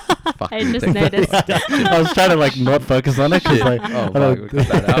 Fuck, I you just take that. noticed. I was trying to like not focus on it because like Oh, I fuck, don't- we cut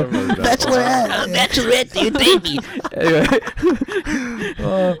that out. Bachelorette, you baby. Anyway.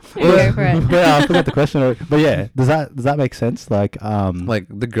 Go for it. yeah, I forgot the question. But yeah, does that make sense? Like Like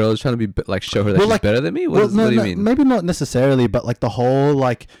the girl is trying to be like show her that Well, she's like- better than me. well, What do you mean? Maybe not necessarily, but like the whole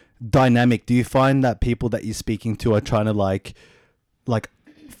like dynamic. Do you find that people that you're speaking to are trying to like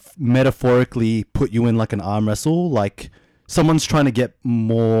metaphorically put you in like an arm wrestle? Like someone's trying to get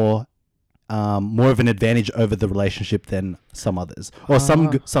more of an advantage over the relationship than some others, or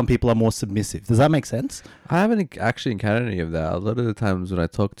some people are more submissive. Does that make sense? I haven't actually encountered any of that. A lot of the times when I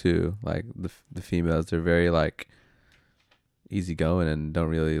talk to like the females, they're very like easygoing and don't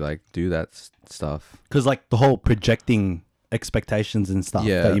really like do that stuff. Because like the whole projecting expectations and stuff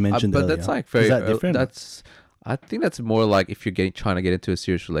that you mentioned but earlier. that's like very Is that different? I think that's more like if you're trying to get into a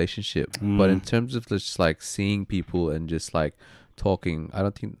serious relationship. But in Mm. terms of just like seeing people and just like talking, I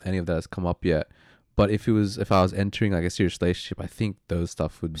don't think any of that has come up yet. But if I was entering like a serious relationship, I think those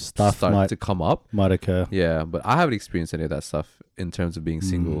stuff would start might- to come up. might occur. Yeah, but I haven't experienced any of that stuff in terms of being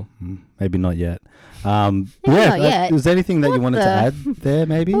single. Maybe not yet. Maybe Yeah. not yet. Is there anything that you What wanted to the- add there?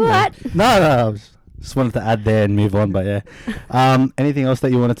 Maybe. What? No. I just wanted to add there and move on. But yeah. Anything else that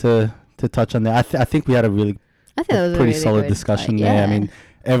you wanted to touch on there? I think we had a really I think that was a pretty really solid good, discussion like, there. I yeah. mean,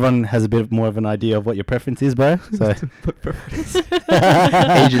 everyone has a bit more of an idea of what your preference is, bro. So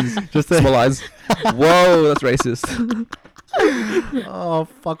Asians, just small eyes. Whoa, that's racist. oh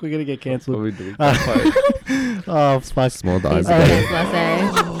fuck, we're gonna get What cancelled. are we doing? Oh fuck. Small Please eyes don't again.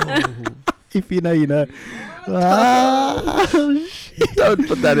 cancel us, eh? If you know, you know. Ah, Don't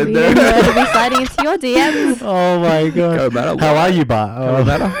put that in We there. will be sliding into your DMs. oh my god. Go matter. How are you, Bar? Go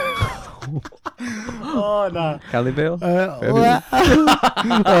matter. Oh no. Cali Vale. Oh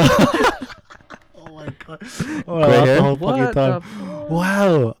my god. Oh, I Grey laughed hair? the whole fucking time.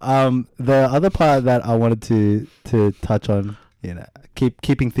 Wow. The other part that I wanted to touch on, you know,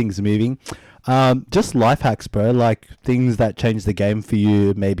 keeping things moving. Just life hacks, bro. Like things that change the game for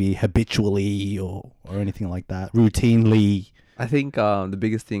you, maybe habitually or anything like that, routinely. I think the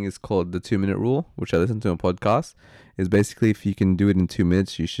biggest thing is called the 2-minute rule, which I listened to on a podcast. Is basically if you can do it in 2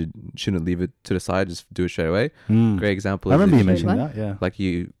 minutes, you shouldn't leave it to the side. Just do it straight away. Great example. I is remember if you mentioning What? that. Yeah. like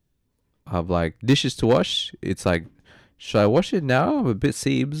you have like dishes to wash. It's like, should I wash it now? I'm a bit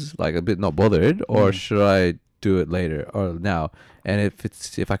seems like a bit not bothered, or should I do it later or now? And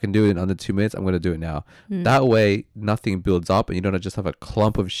if I can do it in under 2 minutes, I'm gonna do it now. That way, nothing builds up, and you don't just have a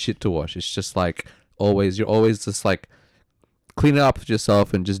clump of shit to wash. It's just like you're always just like cleaning up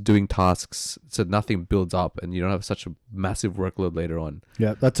yourself and just doing tasks, so nothing builds up, and you don't have such a massive workload later on.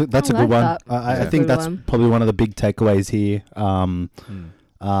 Yeah, that's a I good like one. that. I That's a think good that's one. probably one of the big takeaways here.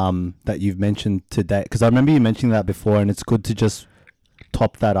 That you've mentioned today, because I remember you mentioning that before, and it's good to just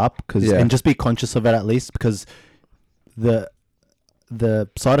top that up and just be conscious of it at least, because the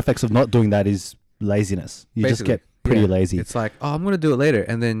side effects of not doing that is laziness. You just Basically. get pretty lazy. It's like, oh, I'm gonna do it later,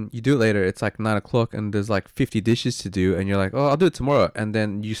 and then you do it later. It's like 9 o'clock, and there's like 50 dishes to do, and you're like, oh, I'll do it tomorrow, and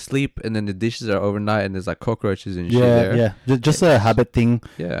then you sleep, and then the dishes are overnight, and there's like cockroaches and shit there. Just a habit thing.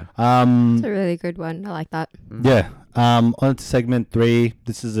 Yeah. It's a really good one. I like that. Yeah. On to segment 3.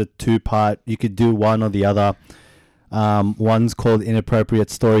 This is a 2-part. You could do one or the other. One's called inappropriate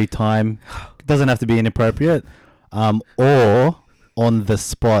story time. It doesn't have to be inappropriate. Or on the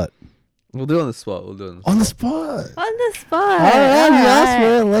spot. We'll do it on the spot. On the spot. On the spot. All right, you asked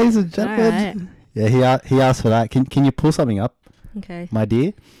for it, ladies and All right. gentlemen. Yeah, he asked for that. Can you pull something up, Okay. my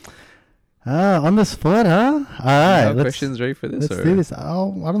dear? On the spot, huh? All right. Have questions ready for this? Let's do this.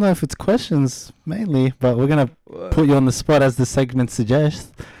 Oh, I don't know if it's questions mainly, but we're gonna put you on the spot as the segment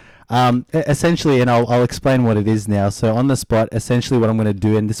suggests. Essentially, and I'll explain what it is now. So on the spot, essentially what I'm going to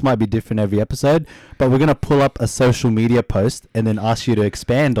do, and this might be different every episode, but we're going to pull up a social media post and then ask you to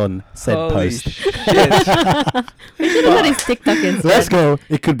expand on said Holy post. shit. We should have got his TikTok instead. Let's go.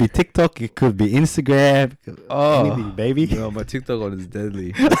 It could be TikTok. It could be Instagram. Oh, Anything, baby. no, my TikTok one is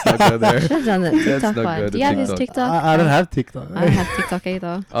deadly. Let's not go there. Should have done the That's TikTok not one. good, Do the you have his TikTok. TikTok? I don't have TikTok. I don't have TikTok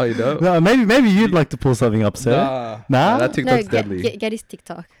either. Oh, you don't? No, maybe you'd like to pull something up, sir. Nah? That No, TikTok's deadly. get his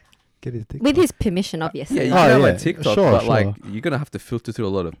TikTok. Get his TikTok. With his permission, obviously. Yeah, you Oh, can have my yeah. TikTok, Sure, but sure. like you're gonna have to filter through a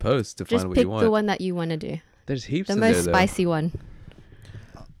lot of posts to Just find what pick you want. the one that you want to do. There's heaps The in most there, though. spicy one.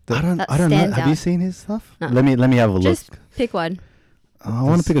 I don't that know. stands Have you out. seen his stuff? No. Let me have a look. Just pick one. I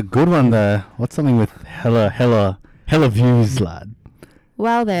want to pick a good one though. What's something with hella views, lad?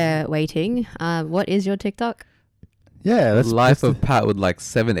 While they're waiting, what is your TikTok? Yeah, let's Life of Pat with like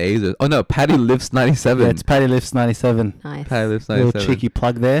 7 A's. Oh no, Patty Lifts 97. Yeah, it's Patty Lifts 97. Nice. Patty Lifts Little 97. cheeky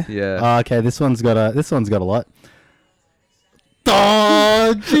plug there. Yeah. Oh, okay, this one's got a lot.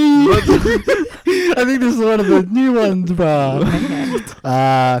 Oh, gee. I think this is one of the new ones, bro.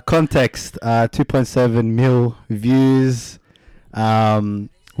 Okay. Context: 2.7 mil views.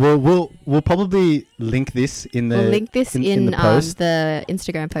 We'll probably link this in the. We'll link this in the post. the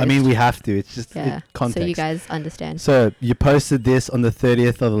Instagram post. I mean, we have to. It's just yeah. context. So you guys understand. So you posted this on the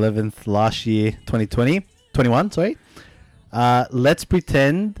 30th of 11th last year, 21, sorry. Let's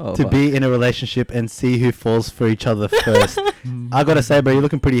pretend Oh, to fuck. be in a relationship and see who falls for each other first. I gotta say, bro, you're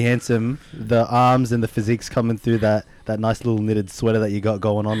looking pretty handsome. The arms and the physique's coming through that nice little knitted sweater that you got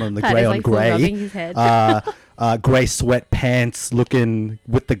going on the Pat grey is, on like, full grey. rubbing his head. Grey sweatpants, looking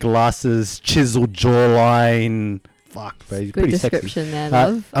with the glasses, chiseled jawline. Fuck, bro, you're Good pretty sexy. description there,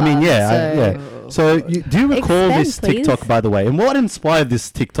 love. I mean, yeah, so So do you recall Expand, this please. TikTok, by the way? And what inspired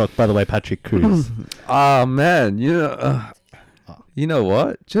this TikTok, by the way, Patrick Cruz? Oh man, you know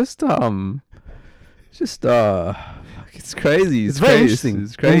what? Just it's crazy. It's very crazy. interesting.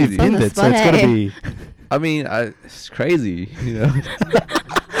 It's crazy. On Pinned the it, so it's spot, got to hey. be. I mean, it's crazy. You know.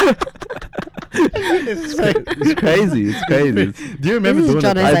 It's crazy. It's crazy. Do you remember This is doing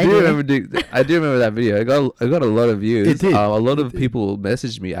John's that? I do idea. remember that video. I got a lot of views. It did. A lot of people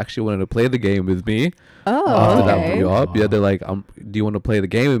messaged me actually wanted to play the game with me Oh, after that okay. blew up. Yeah, they're like, do you want to play the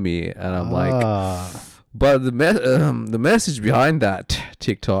game with me? And I'm like, but the message behind that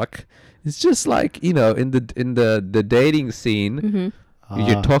TikTok is just like, you know, in the dating scene, Mm-hmm.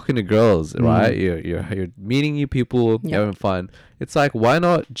 you're talking to girls, Mm. right? You're meeting new people, Yeah. you're having fun. It's like, why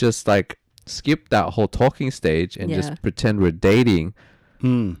not just like skip that whole talking stage and Yeah. just pretend we're dating,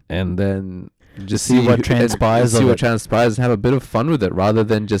 Mm. and then just See what and transpires see of what it. transpires, and have a bit of fun with it, rather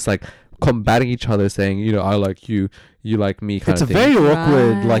than just like combating each other, saying, you know, I like you, you like me, kind It's a of thing. very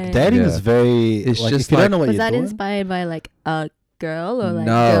awkward. Like Right. dating Yeah. is very. It's like, just if you don't like- know what Was you're that doing. inspired by like a girl or like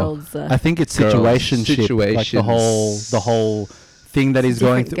No. girls? I think it's Girls. situationship, like the whole thing that he's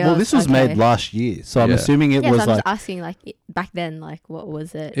going Different through. Well, girls, this was made okay. last year, so I'm Yeah. assuming it yeah, was so I'm like. just asking, like back then, like what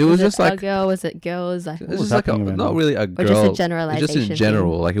was it? It was it just a like- girl. Was it girls? Like, It's was just like happening right not now? really a or girl. just a It's generalization? just in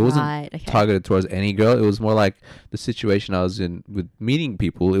general. thing? Like it wasn't Right, okay. targeted towards any girl. It was more like the situation I was in with meeting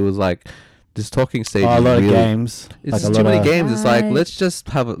people. It was like this talking stage. a is lot of really- games. It's like just a too lot many of games. It's like Right. let's just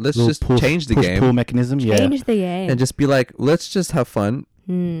little push- change the push-pull game mechanism. Yeah, Change the game. and just be like, let's just have fun.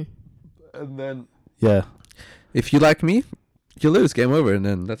 Hmm. And then yeah. if you like me, you lose. Game over, and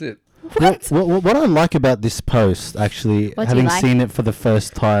then that's it. What I like about this post, actually, What do you having like? seen it for the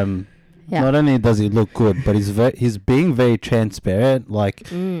first time, Yeah. not only does he look good, but he's being very transparent, like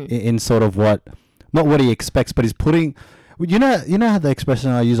Mm. in sort of not what he expects, but he's putting. You know how the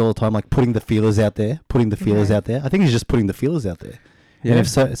expression I use all the time, like putting the feelers out there, Okay. out there. I think he's just putting the feelers out there. Yeah. And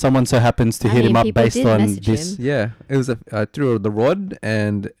if someone so happens to I hit him mean, up people based did on message this, him. Yeah, it was I threw the rod,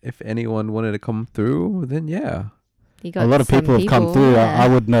 and if anyone wanted to come through, then yeah. You got a lot of some people have come through. yeah. I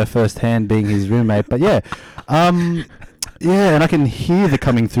would know firsthand being his roommate, but yeah, yeah, and I can hear the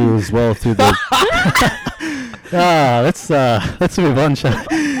coming through as well through the let's move on, shall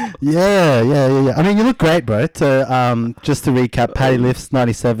we? Yeah. I mean, you look great, bro. So, just to recap, Patty Lifts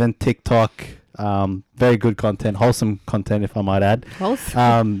 97, TikTok, very good content, wholesome content, if I might add.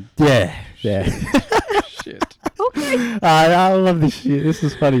 Yeah. Shit. Okay. I love this shit. This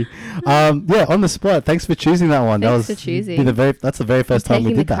is funny. Yeah, on the spot. Thanks for choosing that one. Thanks that was for choosing. That's the very first time we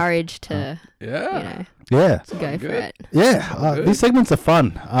Taking did the that. courage to, Yeah. Yeah. to go for good. it. Yeah, Good. these segments are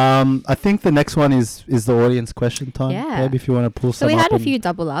fun. I think the next one is the audience question time. Yeah. Maybe if you want to pull So some we up had a and few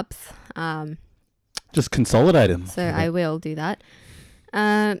double ups. just consolidate them. So I will do that.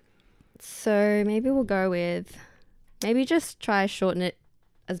 So maybe we'll go with, maybe just try shorten it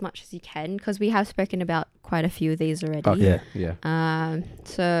as much as you can, because we have spoken about quite a few of these already. Okay. Yeah.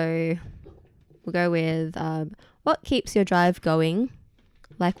 So we'll go with what keeps your drive going?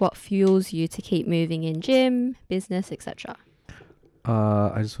 Like what fuels you to keep moving in gym, business, etc.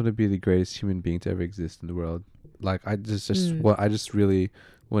 I just want to be the greatest human being to ever exist in the world. Like I just I just really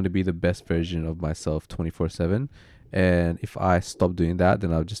want to be the best version of myself 24/7. And if I stop doing that,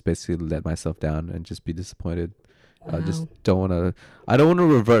 then I'll just basically let myself down and just be disappointed. I just don't want to. I don't want to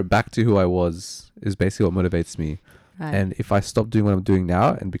revert back to who I was. Is basically what motivates me. Right. And if I stop doing what I'm doing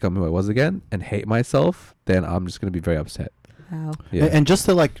now and become who I was again and hate myself, then I'm just gonna be very upset. Wow. Yeah. And just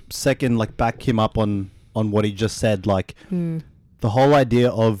to back him up on what he just said, like Mm. the whole idea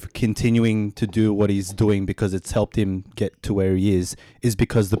of continuing to do what he's doing because it's helped him get to where he is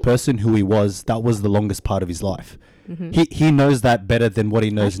because the person who he was, that was the longest part of his life. Mm-hmm. He knows that better than what he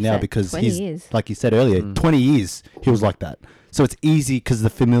knows Like you now said, because 20 he's years. like you said earlier, 20 years he was like that. So it's easy because the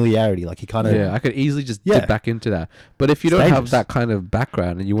familiarity, like he kind of Yeah, I could easily just Yeah. dip back into that. But if you It's don't have dangerous. that kind of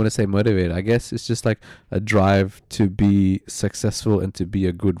background and you want to say motivated, I guess it's just like a drive to be successful and to be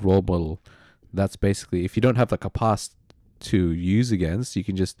a good role model. That's basically, if you don't have like a past to use against, you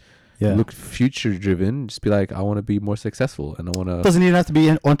can just look future driven. Just be like, I want to be more successful and I want to. Doesn't even have to be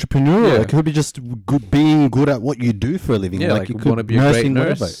an entrepreneurial. Yeah. It could be just being good at what you do for a living. Yeah, like you you could want to be a great nursing,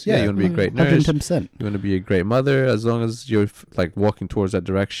 nurse. whatever. Yeah, you want to be a great nurse. 110%. You want to be a great mother, as long as you're like walking towards that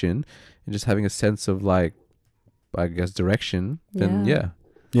direction and just having a sense of like, I guess, direction. Then Yeah.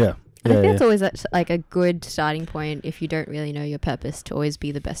 Yeah. I think that's always like a good starting point if you don't really know your purpose, to always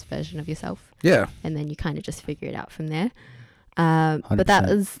be the best version of yourself, yeah. and then you kind of just figure it out from there. But that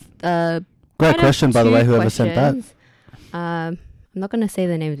 100%. was Great kind of question, by the way, two whoever sent that. questions. I'm not going to say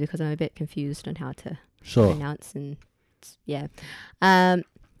the names because I'm a bit confused on how to Sure. pronounce, and yeah.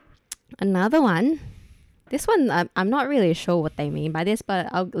 Another one. This one, I'm not really sure what they mean by this, but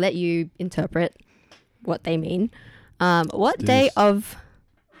I'll let you interpret what they mean. What do day this. of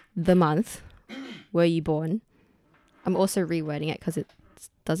the month were you born? I'm also rewording it because it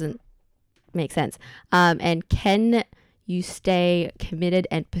doesn't make sense. And can you stay committed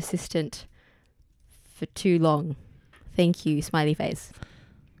and persistent for too long? Thank you, smiley face.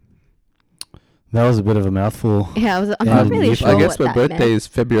 That was a bit of a mouthful. Yeah, I'm Yeah, not really I sure I guess what my that birthday is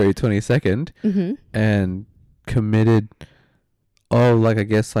February 22nd. Mm-hmm. And committed. Oh, like I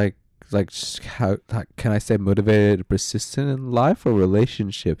guess like how can I say motivated, persistent in life or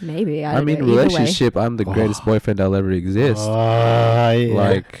relationship? Maybe. I I don't mean, know. Either way. relationship. I'm the greatest boyfriend I'll ever exist. Yeah.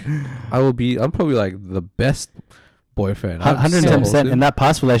 Like, I'm probably like the best boyfriend. I'm so 110%. awesome. And that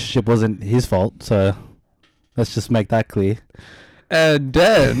past relationship wasn't his fault. So let's just make that clear. And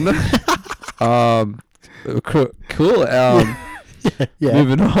then, cool. Yeah.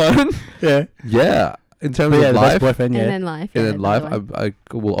 Moving on. Yeah. Yeah. In terms But yeah, of the best life, boyfriend, And yeah. then life. and yeah, in life, another one.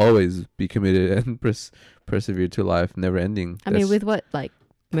 I will always be committed and persevere to life, never ending. I mean, with what like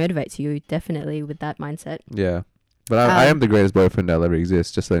motivates you, definitely with that mindset. Yeah. But I am the greatest boyfriend that'll ever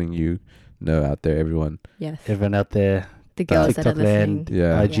exist, just letting you know out there, everyone. Yes. Everyone out there, The girls that are TikTok land, listening.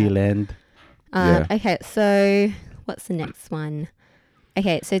 Yeah. IG Yeah. land. Yeah. Okay, so what's the next one?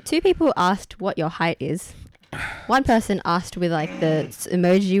 Okay, so two people asked what your height is. One person asked with like the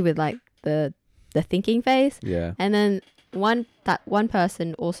emoji with like the thinking face, Yeah. and then one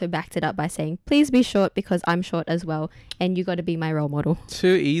person also backed it up by saying, "Please be short because I'm short as well, and you got to be my role model."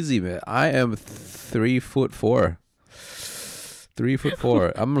 Too easy, man. I am 3'4".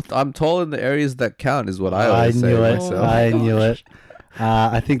 3'4". I'm tall in the areas that count, is what I always say knew to it. myself. I knew it.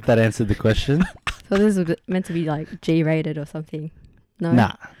 I think that answered the question. So this was meant to be like G-rated or something. No,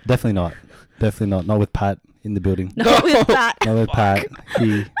 Nah, definitely not. Definitely not. Not with Pat in the building. not with that. Not with Pat.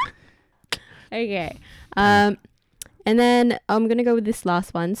 He, Okay. And then I'm going to go with this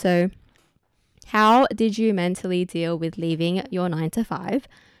last one. So, how did you mentally deal with leaving your 9 to 5,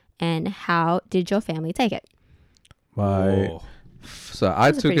 and how did your family take it? So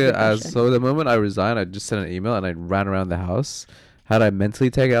I That's a took pretty it good as, question. so the moment I resigned, I just sent an email and I ran around the house. How did I mentally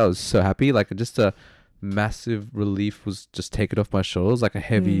take it? I was so happy. Like just to massive relief was just taken off my shoulders. Like a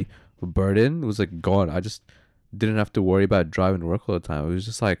heavy burden was like gone. I just didn't have to worry about driving to work all the time. It was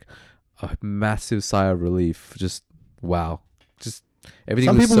just like a massive sigh of relief. Just wow. Just everything.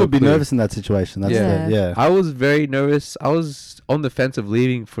 Some was people so would be clear. nervous in that situation. That's Yeah. yeah. I was very nervous. I was on the fence of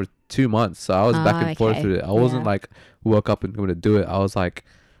leaving for 2 months. So I was back and forth okay. with it. I wasn't Yeah. like woke up and going to do it. I was like,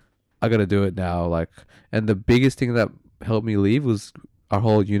 I got to do it now. Like, and the biggest thing that helped me leave was our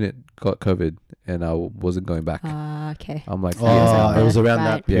whole unit got COVID and I wasn't going back. Okay. I'm like, So it was Oh, like it was that, around right.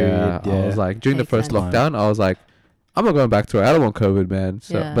 that period. yeah, Yeah. I was like, during the Makes first sense. lockdown, I was like, I'm not going back to it. I don't want COVID, man.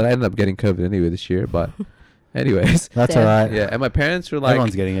 So, Yeah. but I ended up getting COVID anyway this year. But, anyways, That's Yeah. all right. yeah. And my parents were like,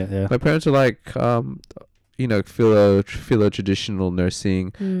 Everyone's getting it. Yeah. my parents were like, you know, philo traditional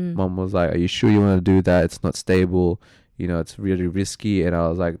nursing. Mm. Mom was like, "Are you sure you want to do that? It's not stable. You know, it's really risky." And I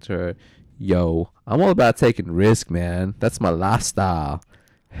was like to her, "Yo, I'm all about taking risk, man. That's my lifestyle.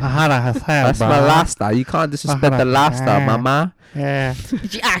 That's my lifestyle. You can't disrespect the lifestyle, mama." Yeah.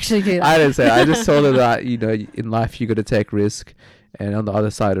 Did you actually do that? I didn't say. I just told her that, you know, in life you got to take risk, and on the other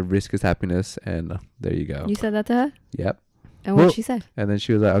side of risk is happiness. And there you go. You said that to her? Yep. And what Well- did she say? And then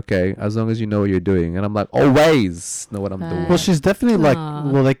she was like, "Okay, as long as you know what you're doing." And I'm like, "Always know what I'm doing." Well, she's definitely like. Aw.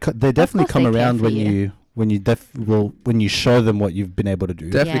 Well, they definitely course come they care around for when you. when you show them what you've been able to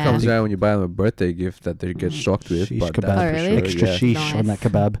do. Definitely Yeah. comes around when you buy them a birthday gift that they get shocked with. Sheesh But kebab. that's Oh, for really? sure, Extra yeah. sheesh on that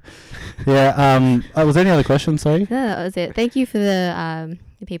Nice. kebab. Yeah. Was there any other questions? Sorry. No, that was it. Thank you for the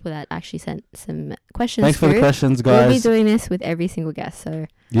people that actually sent some questions Thanks for the through. questions, We'll be guys. doing this with every single guest, so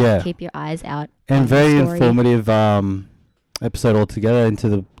Yeah. keep your eyes out. And on the very story. informative episode altogether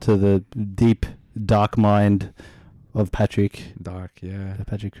into the deep dark mind of Patrick. Dark, yeah.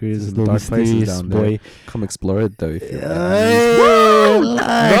 Patrick Cruz, Some little dark places mysterious down there. boy. Come explore it though if you're Hey, not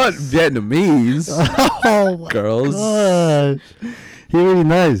relax. Vietnamese Oh my girls. gosh. He already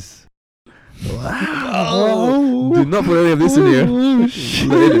knows. Oh, do not put any of this in here. Oh, shit.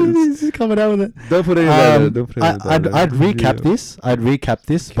 Ladies. He's coming out with it. Don't put any of that. Um, Don't put any of that. I'd recap Yeah. this. I'd recap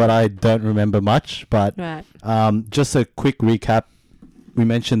this, but I don't remember much. But Right. just a quick recap. We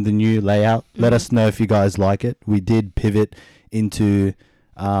mentioned the new layout. Let Mhm. us know if you guys like it. We did pivot into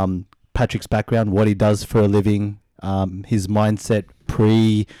Patrick's background, what he does for a living, his mindset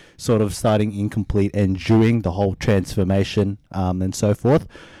pre sort of starting Incomplete and during the whole transformation, and so forth.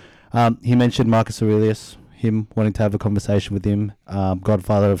 He mentioned Marcus Aurelius, him wanting to have a conversation with him,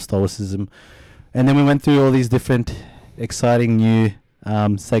 godfather of Stoicism. And then we went through all these different exciting new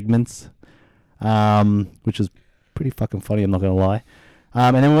segments, which was pretty fucking funny, I'm not going to lie.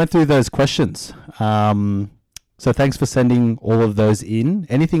 And then we went through those questions. So thanks for sending all of those in.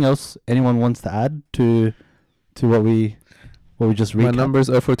 Anything else anyone wants to add to what we just recapped? My number is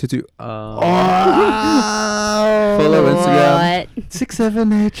 0422. Oh, Follow Instagram. What?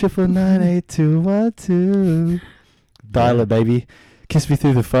 678-998-212. Dial it, baby. Kiss me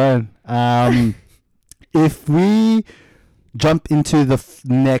through the phone. If we jump into the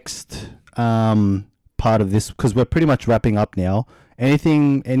next part of this, because we're pretty much wrapping up now.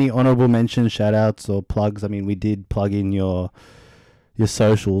 Any honorable mentions, shout outs, or plugs? I mean, we did plug in your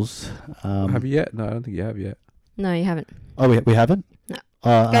socials. Have you yet? No, I don't think you have yet. No, you haven't. Oh, we haven't? No.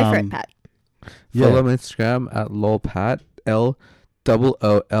 Go for it, Pat. Yeah. Follow my Instagram at lolpat,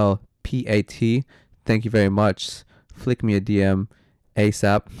 LOOLPAT. Thank you very much. Flick me a DM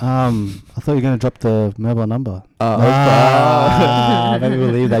ASAP. I thought you were going to drop the mobile number. Maybe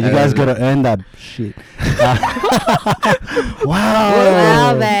we'll leave that. You guys got to earn that shit. Wow.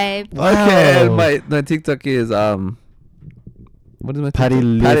 Wow, babe. Okay, Wow. my TikTok is what is my Patty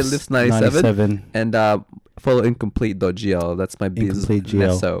TikTok? Lifts 97 and follow incomplete.gl. That's my Incomplete GL.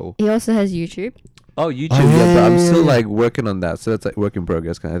 business. So He also has YouTube. YouTube, Oh, yeah, but I'm yeah, still yeah. like working on that. So that's like work in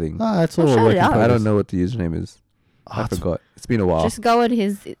progress kind of thing. Ah, it's Well, all shout it working. out. I don't know what the username is. I it's- forgot. It's been a while. Just go on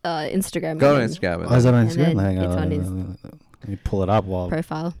his Instagram. Go on and Instagram. Oh, is that on And Instagram? then Hang it's on his Let me pull it up while.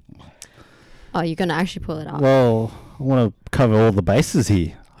 profile. Oh, you're gonna actually pull it up. Well, I want to cover all the bases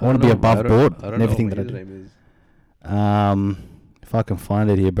here. I want to be above board in everything that I do. If I can find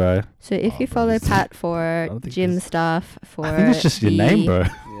it here, bro. So if you follow Pat for don't think gym this- stuff, for I think it's just your name, bro.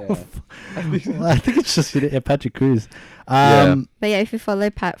 Yeah. I think it's just your name, Patrick Cruz. Yeah. But yeah, if you follow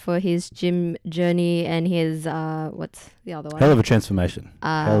Pat for his gym journey and his what's the other one? Hell of a transformation.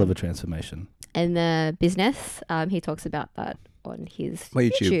 Um, Hell of a transformation. and the business, he talks about that on his My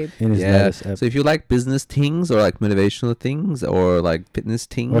YouTube. YouTube. In his Yeah. latest app. So if you like business things or like motivational things or like fitness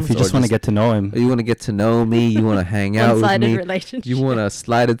things, Or if you just want to get to know him. or you want to get to know me, you want to hang out with One-sided me, relationship. you want to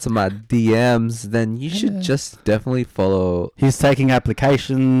slide into my DMs, then you should Yeah. just definitely follow. He's taking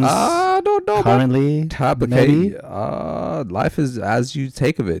applications Don't know about currently. application. Life is as you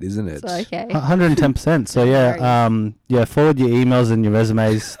take of it, isn't it? So, okay. 110%. So yeah, forward your emails and your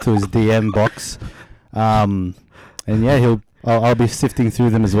resumes to his DM box. And yeah, I'll be sifting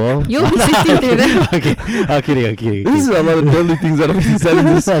through them as well. You'll be sifting through them. Okay, I'm kidding. This is a lot of deadly things that have been said in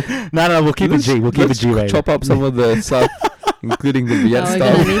this. No, we'll keep it G. We'll keep it Let's G rated. chop up some of the stuff, including the Viet Oh, we're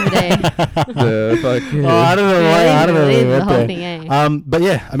gonna stuff. leave it there. The fucking. Oh, I don't know why. I don't know. Leave why we the went whole there. thing, eh? But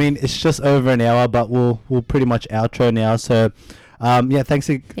yeah, I mean, it's just over an hour, but we'll pretty much outro now. So, yeah, thanks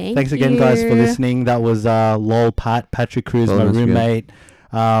Thank again, guys, for you. listening. That was Lol Patrick Cruz, Oh, my that's good. roommate.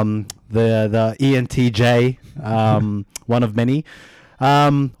 The ENTJ, one of many,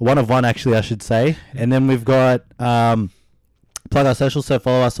 one of one actually, I should say. And then we've got plug our socials, so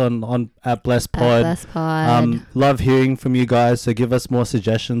follow us on at Blessed Pod. Bless Pod. Love hearing from you guys, so give us more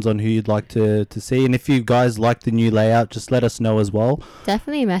suggestions on who you'd like to see, and if you guys like the new layout, just let us know as well.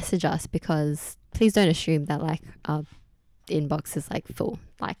 Definitely message us, because please don't assume that like our inbox is like full.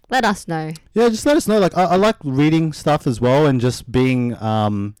 Like, let us know. Yeah, just let us know. Like, I like reading stuff as well, and just being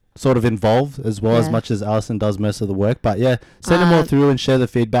sort of involved as well, as Yeah. much as Alison does most of the work. But yeah, send them all through and share the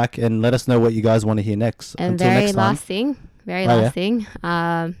feedback, and let us know what you guys want to hear next. And Until very next time. last thing,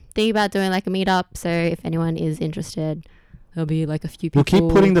 think about doing like a meetup. So if anyone is interested, there'll be like a few people. We'll keep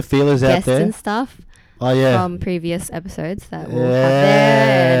putting the feelers out guests there. and stuff Oh yeah. from previous episodes that we'll have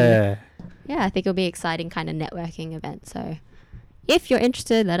there. And yeah, I think it'll be an exciting kind of networking event. So if you're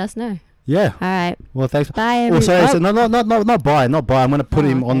interested, let us know. Yeah. All right. Well, thanks. Bye, Oh, everyone. sorry. So not Brian. I'm gonna put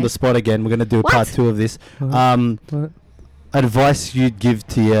him on okay. the spot again. We're gonna do What? part 2 of this. What? Advice you'd give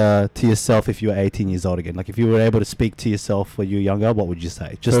to yourself if you were 18 years old again. Like, if you were able to speak to yourself when you were younger, what would you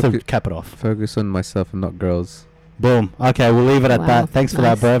say? Just to cap it off. Focus on myself and not girls. Boom. Okay, we'll leave it at Wow, that. Thanks for that,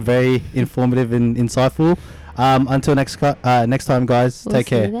 nice. bro. Very informative and insightful. Until next time, guys. We'll Take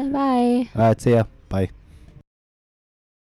see you care. then. Bye. All right. See ya. Bye.